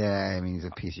 Yeah, I mean, he's a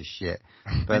piece of shit.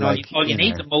 But all you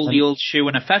need is a mouldy old shoe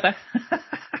and a feather.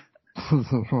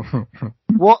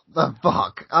 What the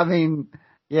fuck? I mean,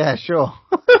 yeah, sure.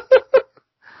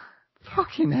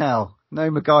 Fucking hell. No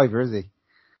MacGyver, is he?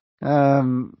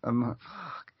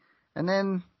 Fuck. And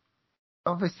then,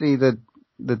 obviously, the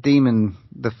demon,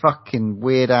 the fucking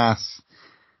weird-ass,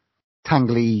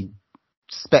 tangly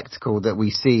spectacle that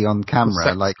we see on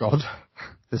camera, like, God.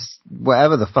 This,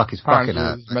 whatever the fuck is fucking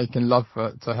her. He's making love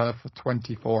to her for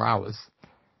 24 hours.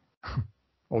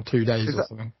 Or 2 days or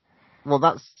something. Well,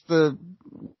 that's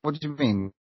what do you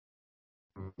mean?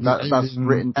 That's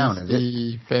written down, is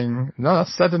it? Thing. No,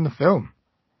 that's said in the film.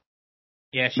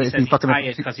 Yeah, she says he's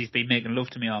tired because he's been making love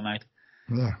to me all night.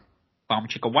 Yeah. Bomb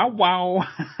chicka wow wow.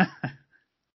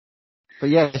 But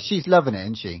yeah, she's loving it,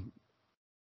 isn't she?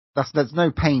 There's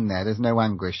no pain there. There's no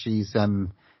anguish. She's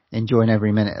enjoying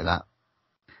every minute of that.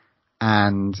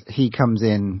 And he comes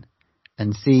in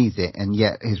and sees it, and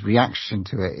yet his reaction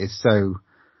to it is so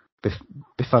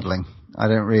befuddling. I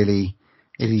don't really.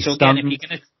 Is he so stunned? Again, if you're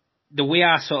gonna, the way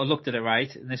I sort of looked at it, right,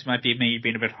 and this might be me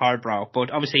being a bit hardbrow, but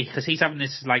obviously because he's having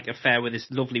this like affair with this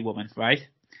lovely woman, right?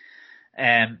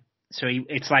 So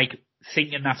it's like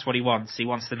thinking that's what he wants. He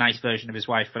wants the nice version of his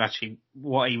wife, but actually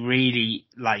what he really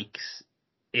likes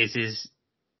is his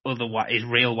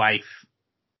real wife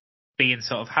being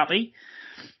sort of happy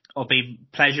or being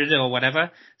pleasured or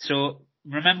whatever. So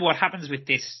remember what happens with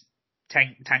this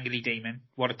tangly demon,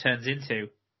 what it turns into.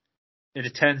 It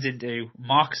turns into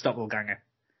Mark's doppelganger.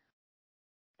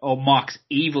 Or Mark's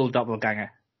evil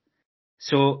doppelganger.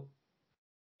 So,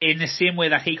 in the same way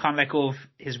that he can't let go of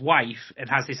his wife and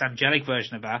has this angelic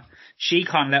version of her, she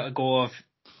can't let go of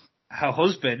her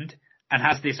husband and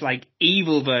has this, like,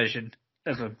 evil version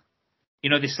of him.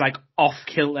 You know, this, like,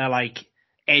 off-kilter, like,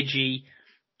 edgy,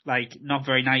 like, not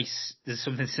very nice. There's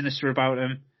something sinister about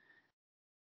him.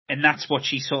 And that's what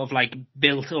she sort of, like,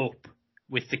 built up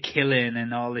with the killing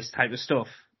and all this type of stuff.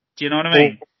 Do you know what I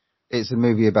mean? It's a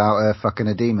movie about fucking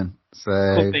a demon. So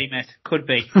could be, mate. Could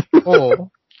be.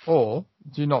 or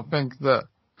do you not think that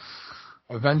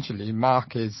eventually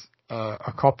Mark is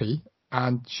a copy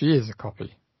and she is a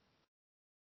copy?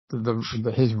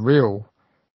 His real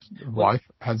wife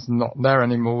has not there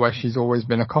anymore, where she's always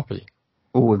been a copy.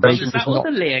 Oh, there's that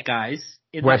other layer, guys,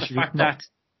 in the fact that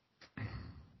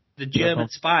the German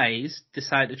spies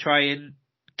decide to try and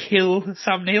kill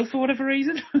Sam Neill for whatever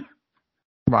reason.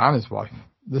 Well, and his wife.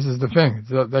 This is the thing.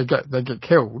 They get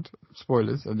killed.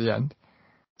 Spoilers at the end.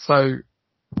 So,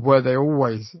 were they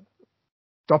always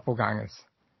doppelgangers?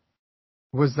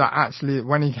 Was that actually,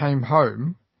 when he came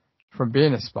home from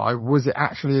being a spy, was it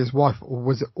actually his wife, or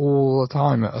was it all the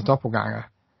time a doppelganger?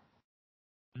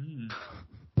 You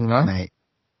know? Mate.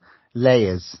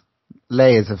 Layers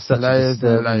of such layers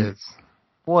a and layers.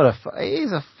 What it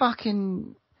is a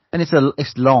fucking, and it's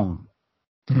long.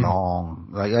 Long.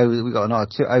 Like, we got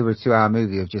over a 2 hour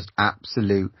movie of just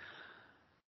absolute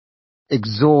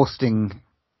exhausting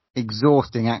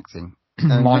acting.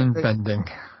 Mind bending.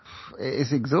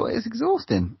 It's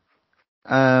exhausting.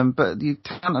 But you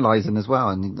tantalizing as well,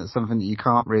 and it's something that you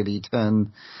can't really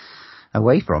turn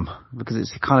away from because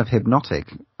it's kind of hypnotic,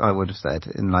 I would have said,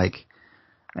 and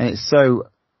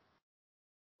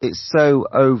it's so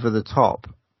over the top,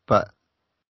 but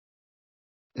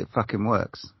it fucking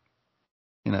works.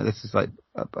 You know, this is like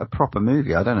a proper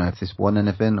movie. I don't know if this won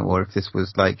anything or if this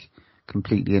was like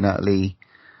completely and utterly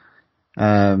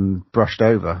brushed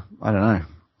over. I don't know,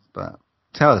 but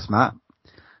tell us, Matt.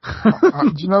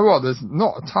 Do you know what? There's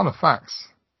not a ton of facts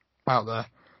out there.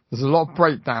 There's a lot of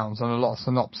breakdowns and a lot of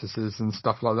synopsises and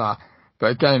stuff like that.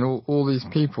 But again, all these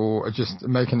people are just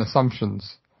making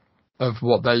assumptions of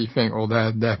what they think or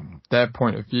their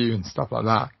point of view and stuff like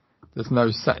that. There's no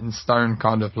set in stone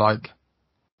kind of like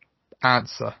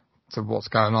answer to what's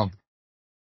going on.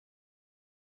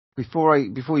 Before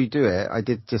you do it, I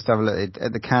did just have a look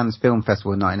at the Cannes Film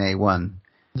Festival in 1981.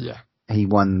 Yeah. He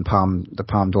won the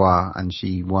Palme d'Or and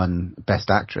she won Best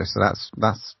Actress. So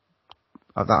that's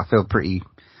I feel pretty.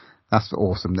 That's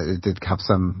awesome that it did have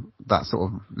that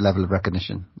sort of level of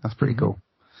recognition. That's pretty cool.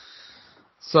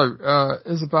 So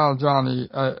Isabelle Adjani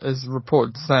is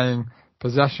reported saying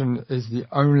Possession is the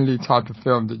only type of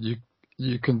film that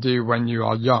you can do when you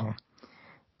are young.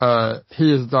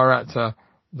 He is a director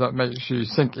that makes you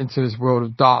sink into his world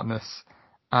of darkness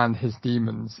and his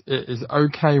demons. It is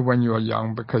okay when you are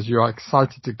young because you are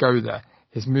excited to go there.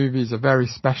 His movies are very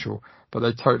special, but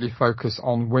they totally focus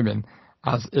on women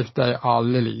as if they are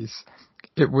lilies.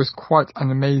 It was quite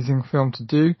an amazing film to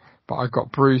do, but I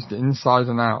got bruised inside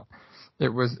and out. It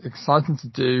was exciting to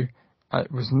do.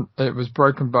 It was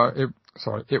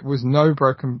no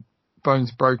broken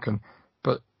bones broken,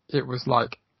 but it was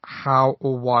like, how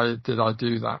or why did I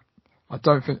do that? I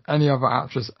don't think any other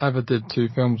actress ever did 2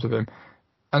 films with him.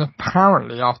 And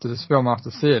apparently after this film, after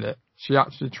seeing it, she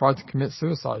actually tried to commit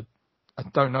suicide. I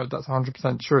don't know if that's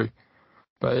 100% true,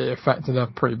 but it affected her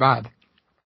pretty bad.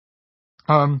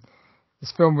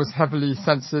 This film was heavily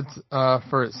censored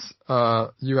for its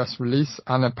US release,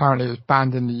 and apparently it was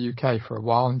banned in the UK for a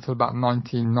while until about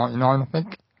 1999, I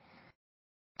think.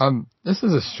 This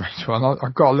is a strange one.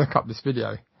 I've got to look up this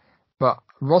video. But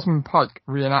Rosamund Pike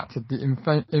reenacted the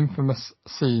infamous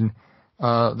scene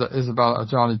that Isabelle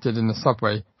Adjani did in the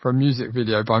subway for a music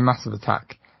video by Massive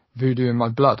Attack, Voodoo in My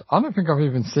Blood. I don't think I've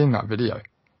even seen that video,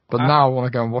 but now I want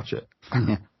to go and watch it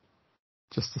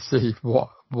just to see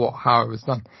how it was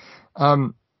done.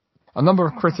 A number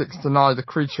of critics deny the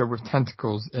creature with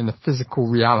tentacles in a physical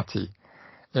reality.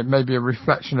 It may be a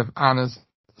reflection of Anna's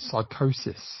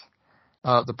psychosis,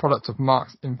 the product of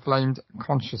Mark's inflamed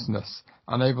consciousness,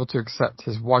 unable to accept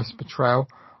his wife's betrayal,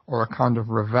 or a kind of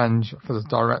revenge for the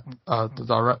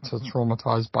director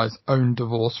traumatized by his own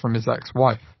divorce from his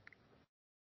ex-wife,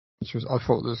 which I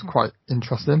thought was quite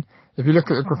interesting. If you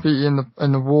look at the graffiti in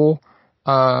the wall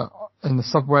in the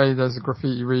subway, there's a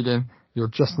graffiti reading, "You're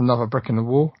just another brick in the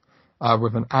wall,"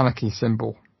 with an anarchy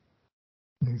symbol.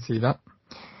 You can see that.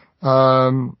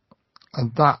 And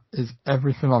that is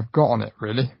everything I've got on it,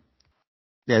 really.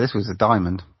 Yeah, this was a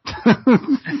diamond.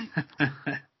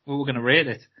 Well, we're going to rate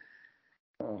it.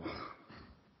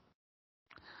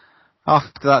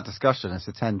 After that discussion, it's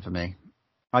a 10 for me.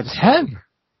 10?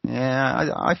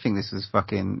 Yeah, I think this was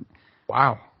fucking...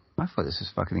 Wow. I thought this was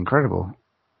fucking incredible.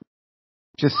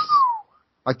 I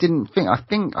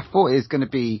thought it was going to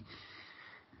be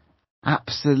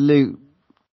absolute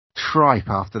tripe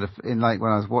after when I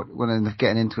was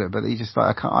getting into it, but you just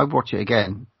I'd watch it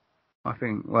again. I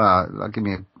think, well, that'll give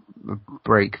me a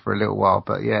break for a little while,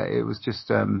 but yeah, it was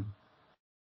just, it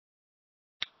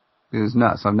was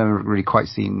nuts. I've never really quite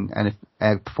seen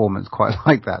a performance quite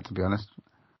like that, to be honest.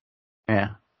 Yeah.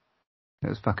 It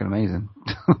was fucking amazing,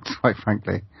 quite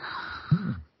frankly.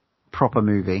 Proper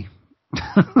movie.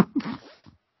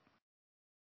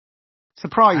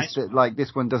 Surprised that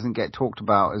this one doesn't get talked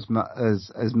about as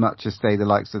much as say the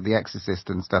likes of The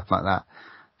Exorcist and stuff like that,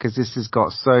 because this has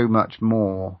got so much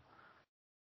more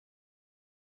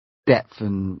depth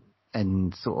and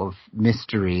and sort of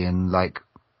mystery and like,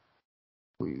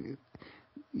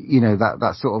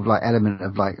 that sort of like element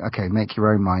of like, okay, make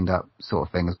your own mind up sort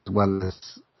of thing, as well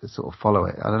as sort of follow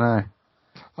it. I don't know.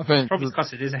 I think probably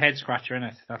because it is a head scratcher, isn't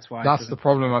it? That's why. That's the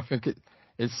problem. I think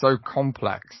it's so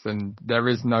complex and there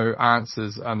is no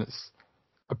answers, and it's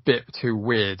a bit too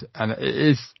weird, and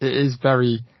it is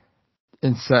very,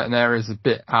 in certain areas, a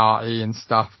bit arty and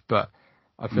stuff, but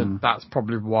I think that's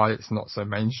probably why it's not so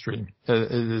mainstream.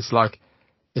 It's like,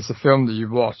 it's a film that you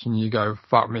watch and you go,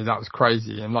 fuck me, that was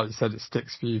crazy. And like you said, it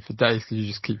sticks for you for days because you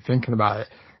just keep thinking about it.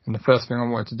 And the first thing I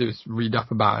wanted to do is read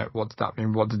up about it. What did that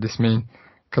mean? What did this mean?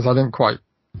 Because I didn't quite,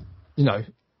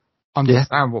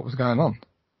 understand what was going on.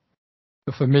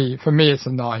 But for me, it's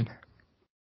a 9.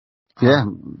 Yeah.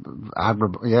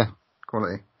 Admirable. Yeah.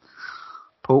 Quality.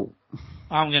 Paul?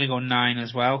 I'm going to go 9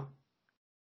 as well.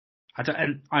 I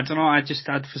don't know.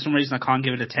 For some reason, I can't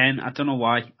give it a 10. I don't know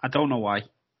why. I can't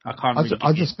really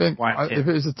I just think if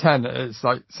it was a 10, it's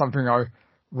like something I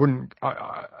wouldn't,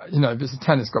 if it's a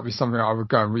 10, it's got to be something I would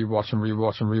go and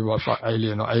rewatch, like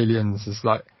Alien or Aliens. It's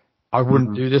like, I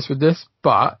wouldn't do this with this,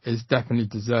 but it definitely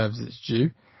deserves its due.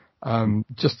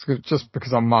 Just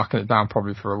because I'm marking it down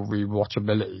probably for a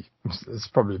rewatchability, it's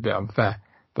probably a bit unfair,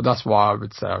 but that's why I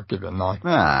would say I'll give it a 9.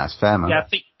 That's fair, man. Yeah,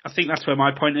 I think that's where my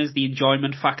point is. The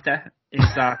enjoyment factor is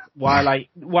that while I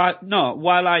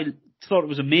thought it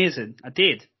was amazing, I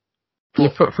did. You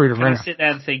put through the ringer. I sit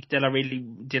there and think, did I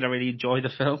really enjoy the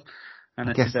film? And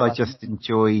I guess I just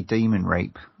enjoy demon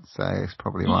rape, so it's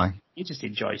probably why. You just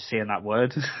enjoy saying that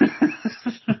word.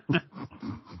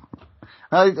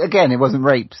 Again, it wasn't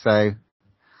rape, so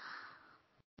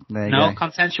there you go.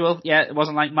 Consensual. Yeah, it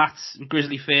wasn't like Matt's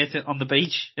grisly fate on the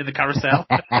beach in the carousel.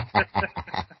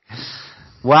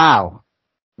 Wow.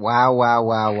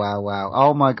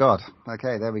 Oh my God.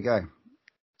 Okay, there we go.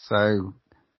 So,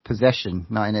 Possession,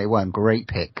 1981, great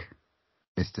pick,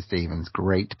 Mr. Stevens,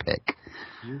 great pick.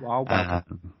 You are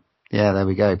welcome. Yeah, there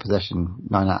we go. Possession,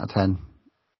 9 out of 10.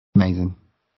 Amazing.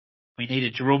 We need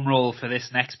a drum roll for this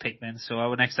next pick then. So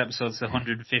our next episode's the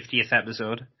 150th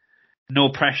episode. No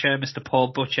pressure, Mr.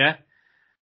 Paul Butcher.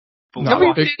 But have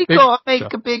we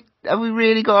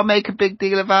really got to make a big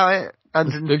deal about it?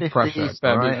 150. Big pressure. It's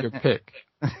better be a good pick.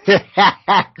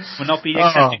 We're not being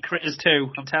accepted critters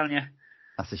too, I'm telling you.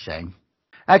 That's a shame.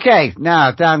 Okay,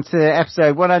 now down to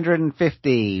episode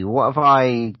 150. What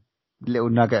have little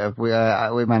nugget of we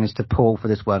managed to pull for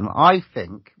this one? I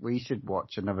think we should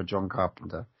watch another John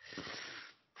Carpenter.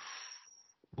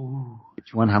 Ooh.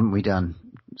 Which one haven't we done?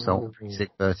 Salt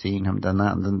 613, haven't done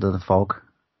that, and then The Fog.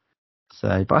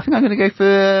 So, but I think I'm going to go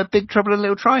for Big Trouble in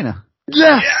Little China.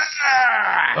 Yes!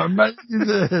 Yeah!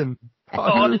 Amazing!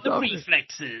 All of the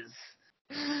reflexes.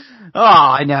 Oh,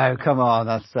 I know. Come on,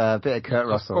 that's a bit of Kurt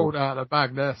Russell. Pulled out of the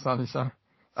bag there, Sonny. So,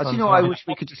 do you know what? I wish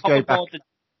we could just go back. The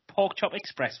Pork Chop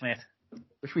Express, mate.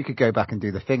 Wish we could go back and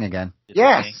do the thing again.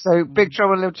 Yes. So, Big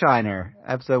Trouble in Little China,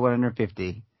 episode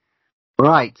 150.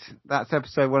 Right, that's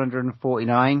episode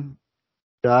 149.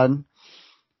 Done.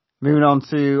 Moving on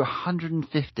to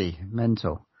 150.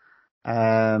 Mental.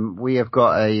 We have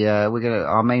got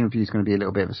our main review is going to be a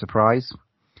little bit of a surprise,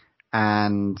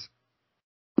 and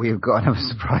we've got another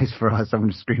surprise for us. I'm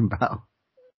going to scream about,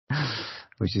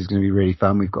 which is going to be really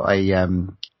fun. We've got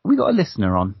a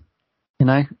listener on,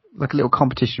 like a little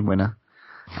competition winner.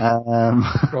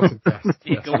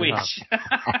 Take a wish.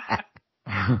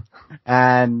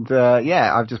 And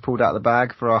I've just pulled out the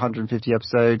bag for our 150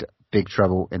 episode, Big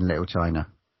Trouble in Little China.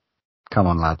 Come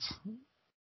on, lads.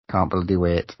 Can't bloody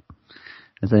wait.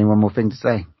 Is there any one more thing to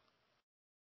say?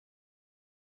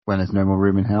 When there's no more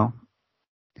room in hell,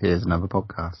 here's another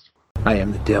podcast. I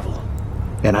am the devil,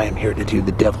 and I am here to do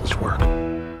the devil's work.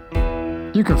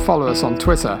 You can follow us on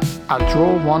Twitter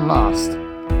 @DrawOneLast,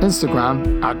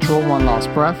 Instagram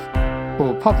 @DrawOneLastBreath,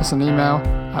 or pop us an email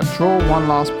at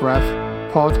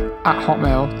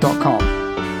drawnelastbreathpod@hotmail.com.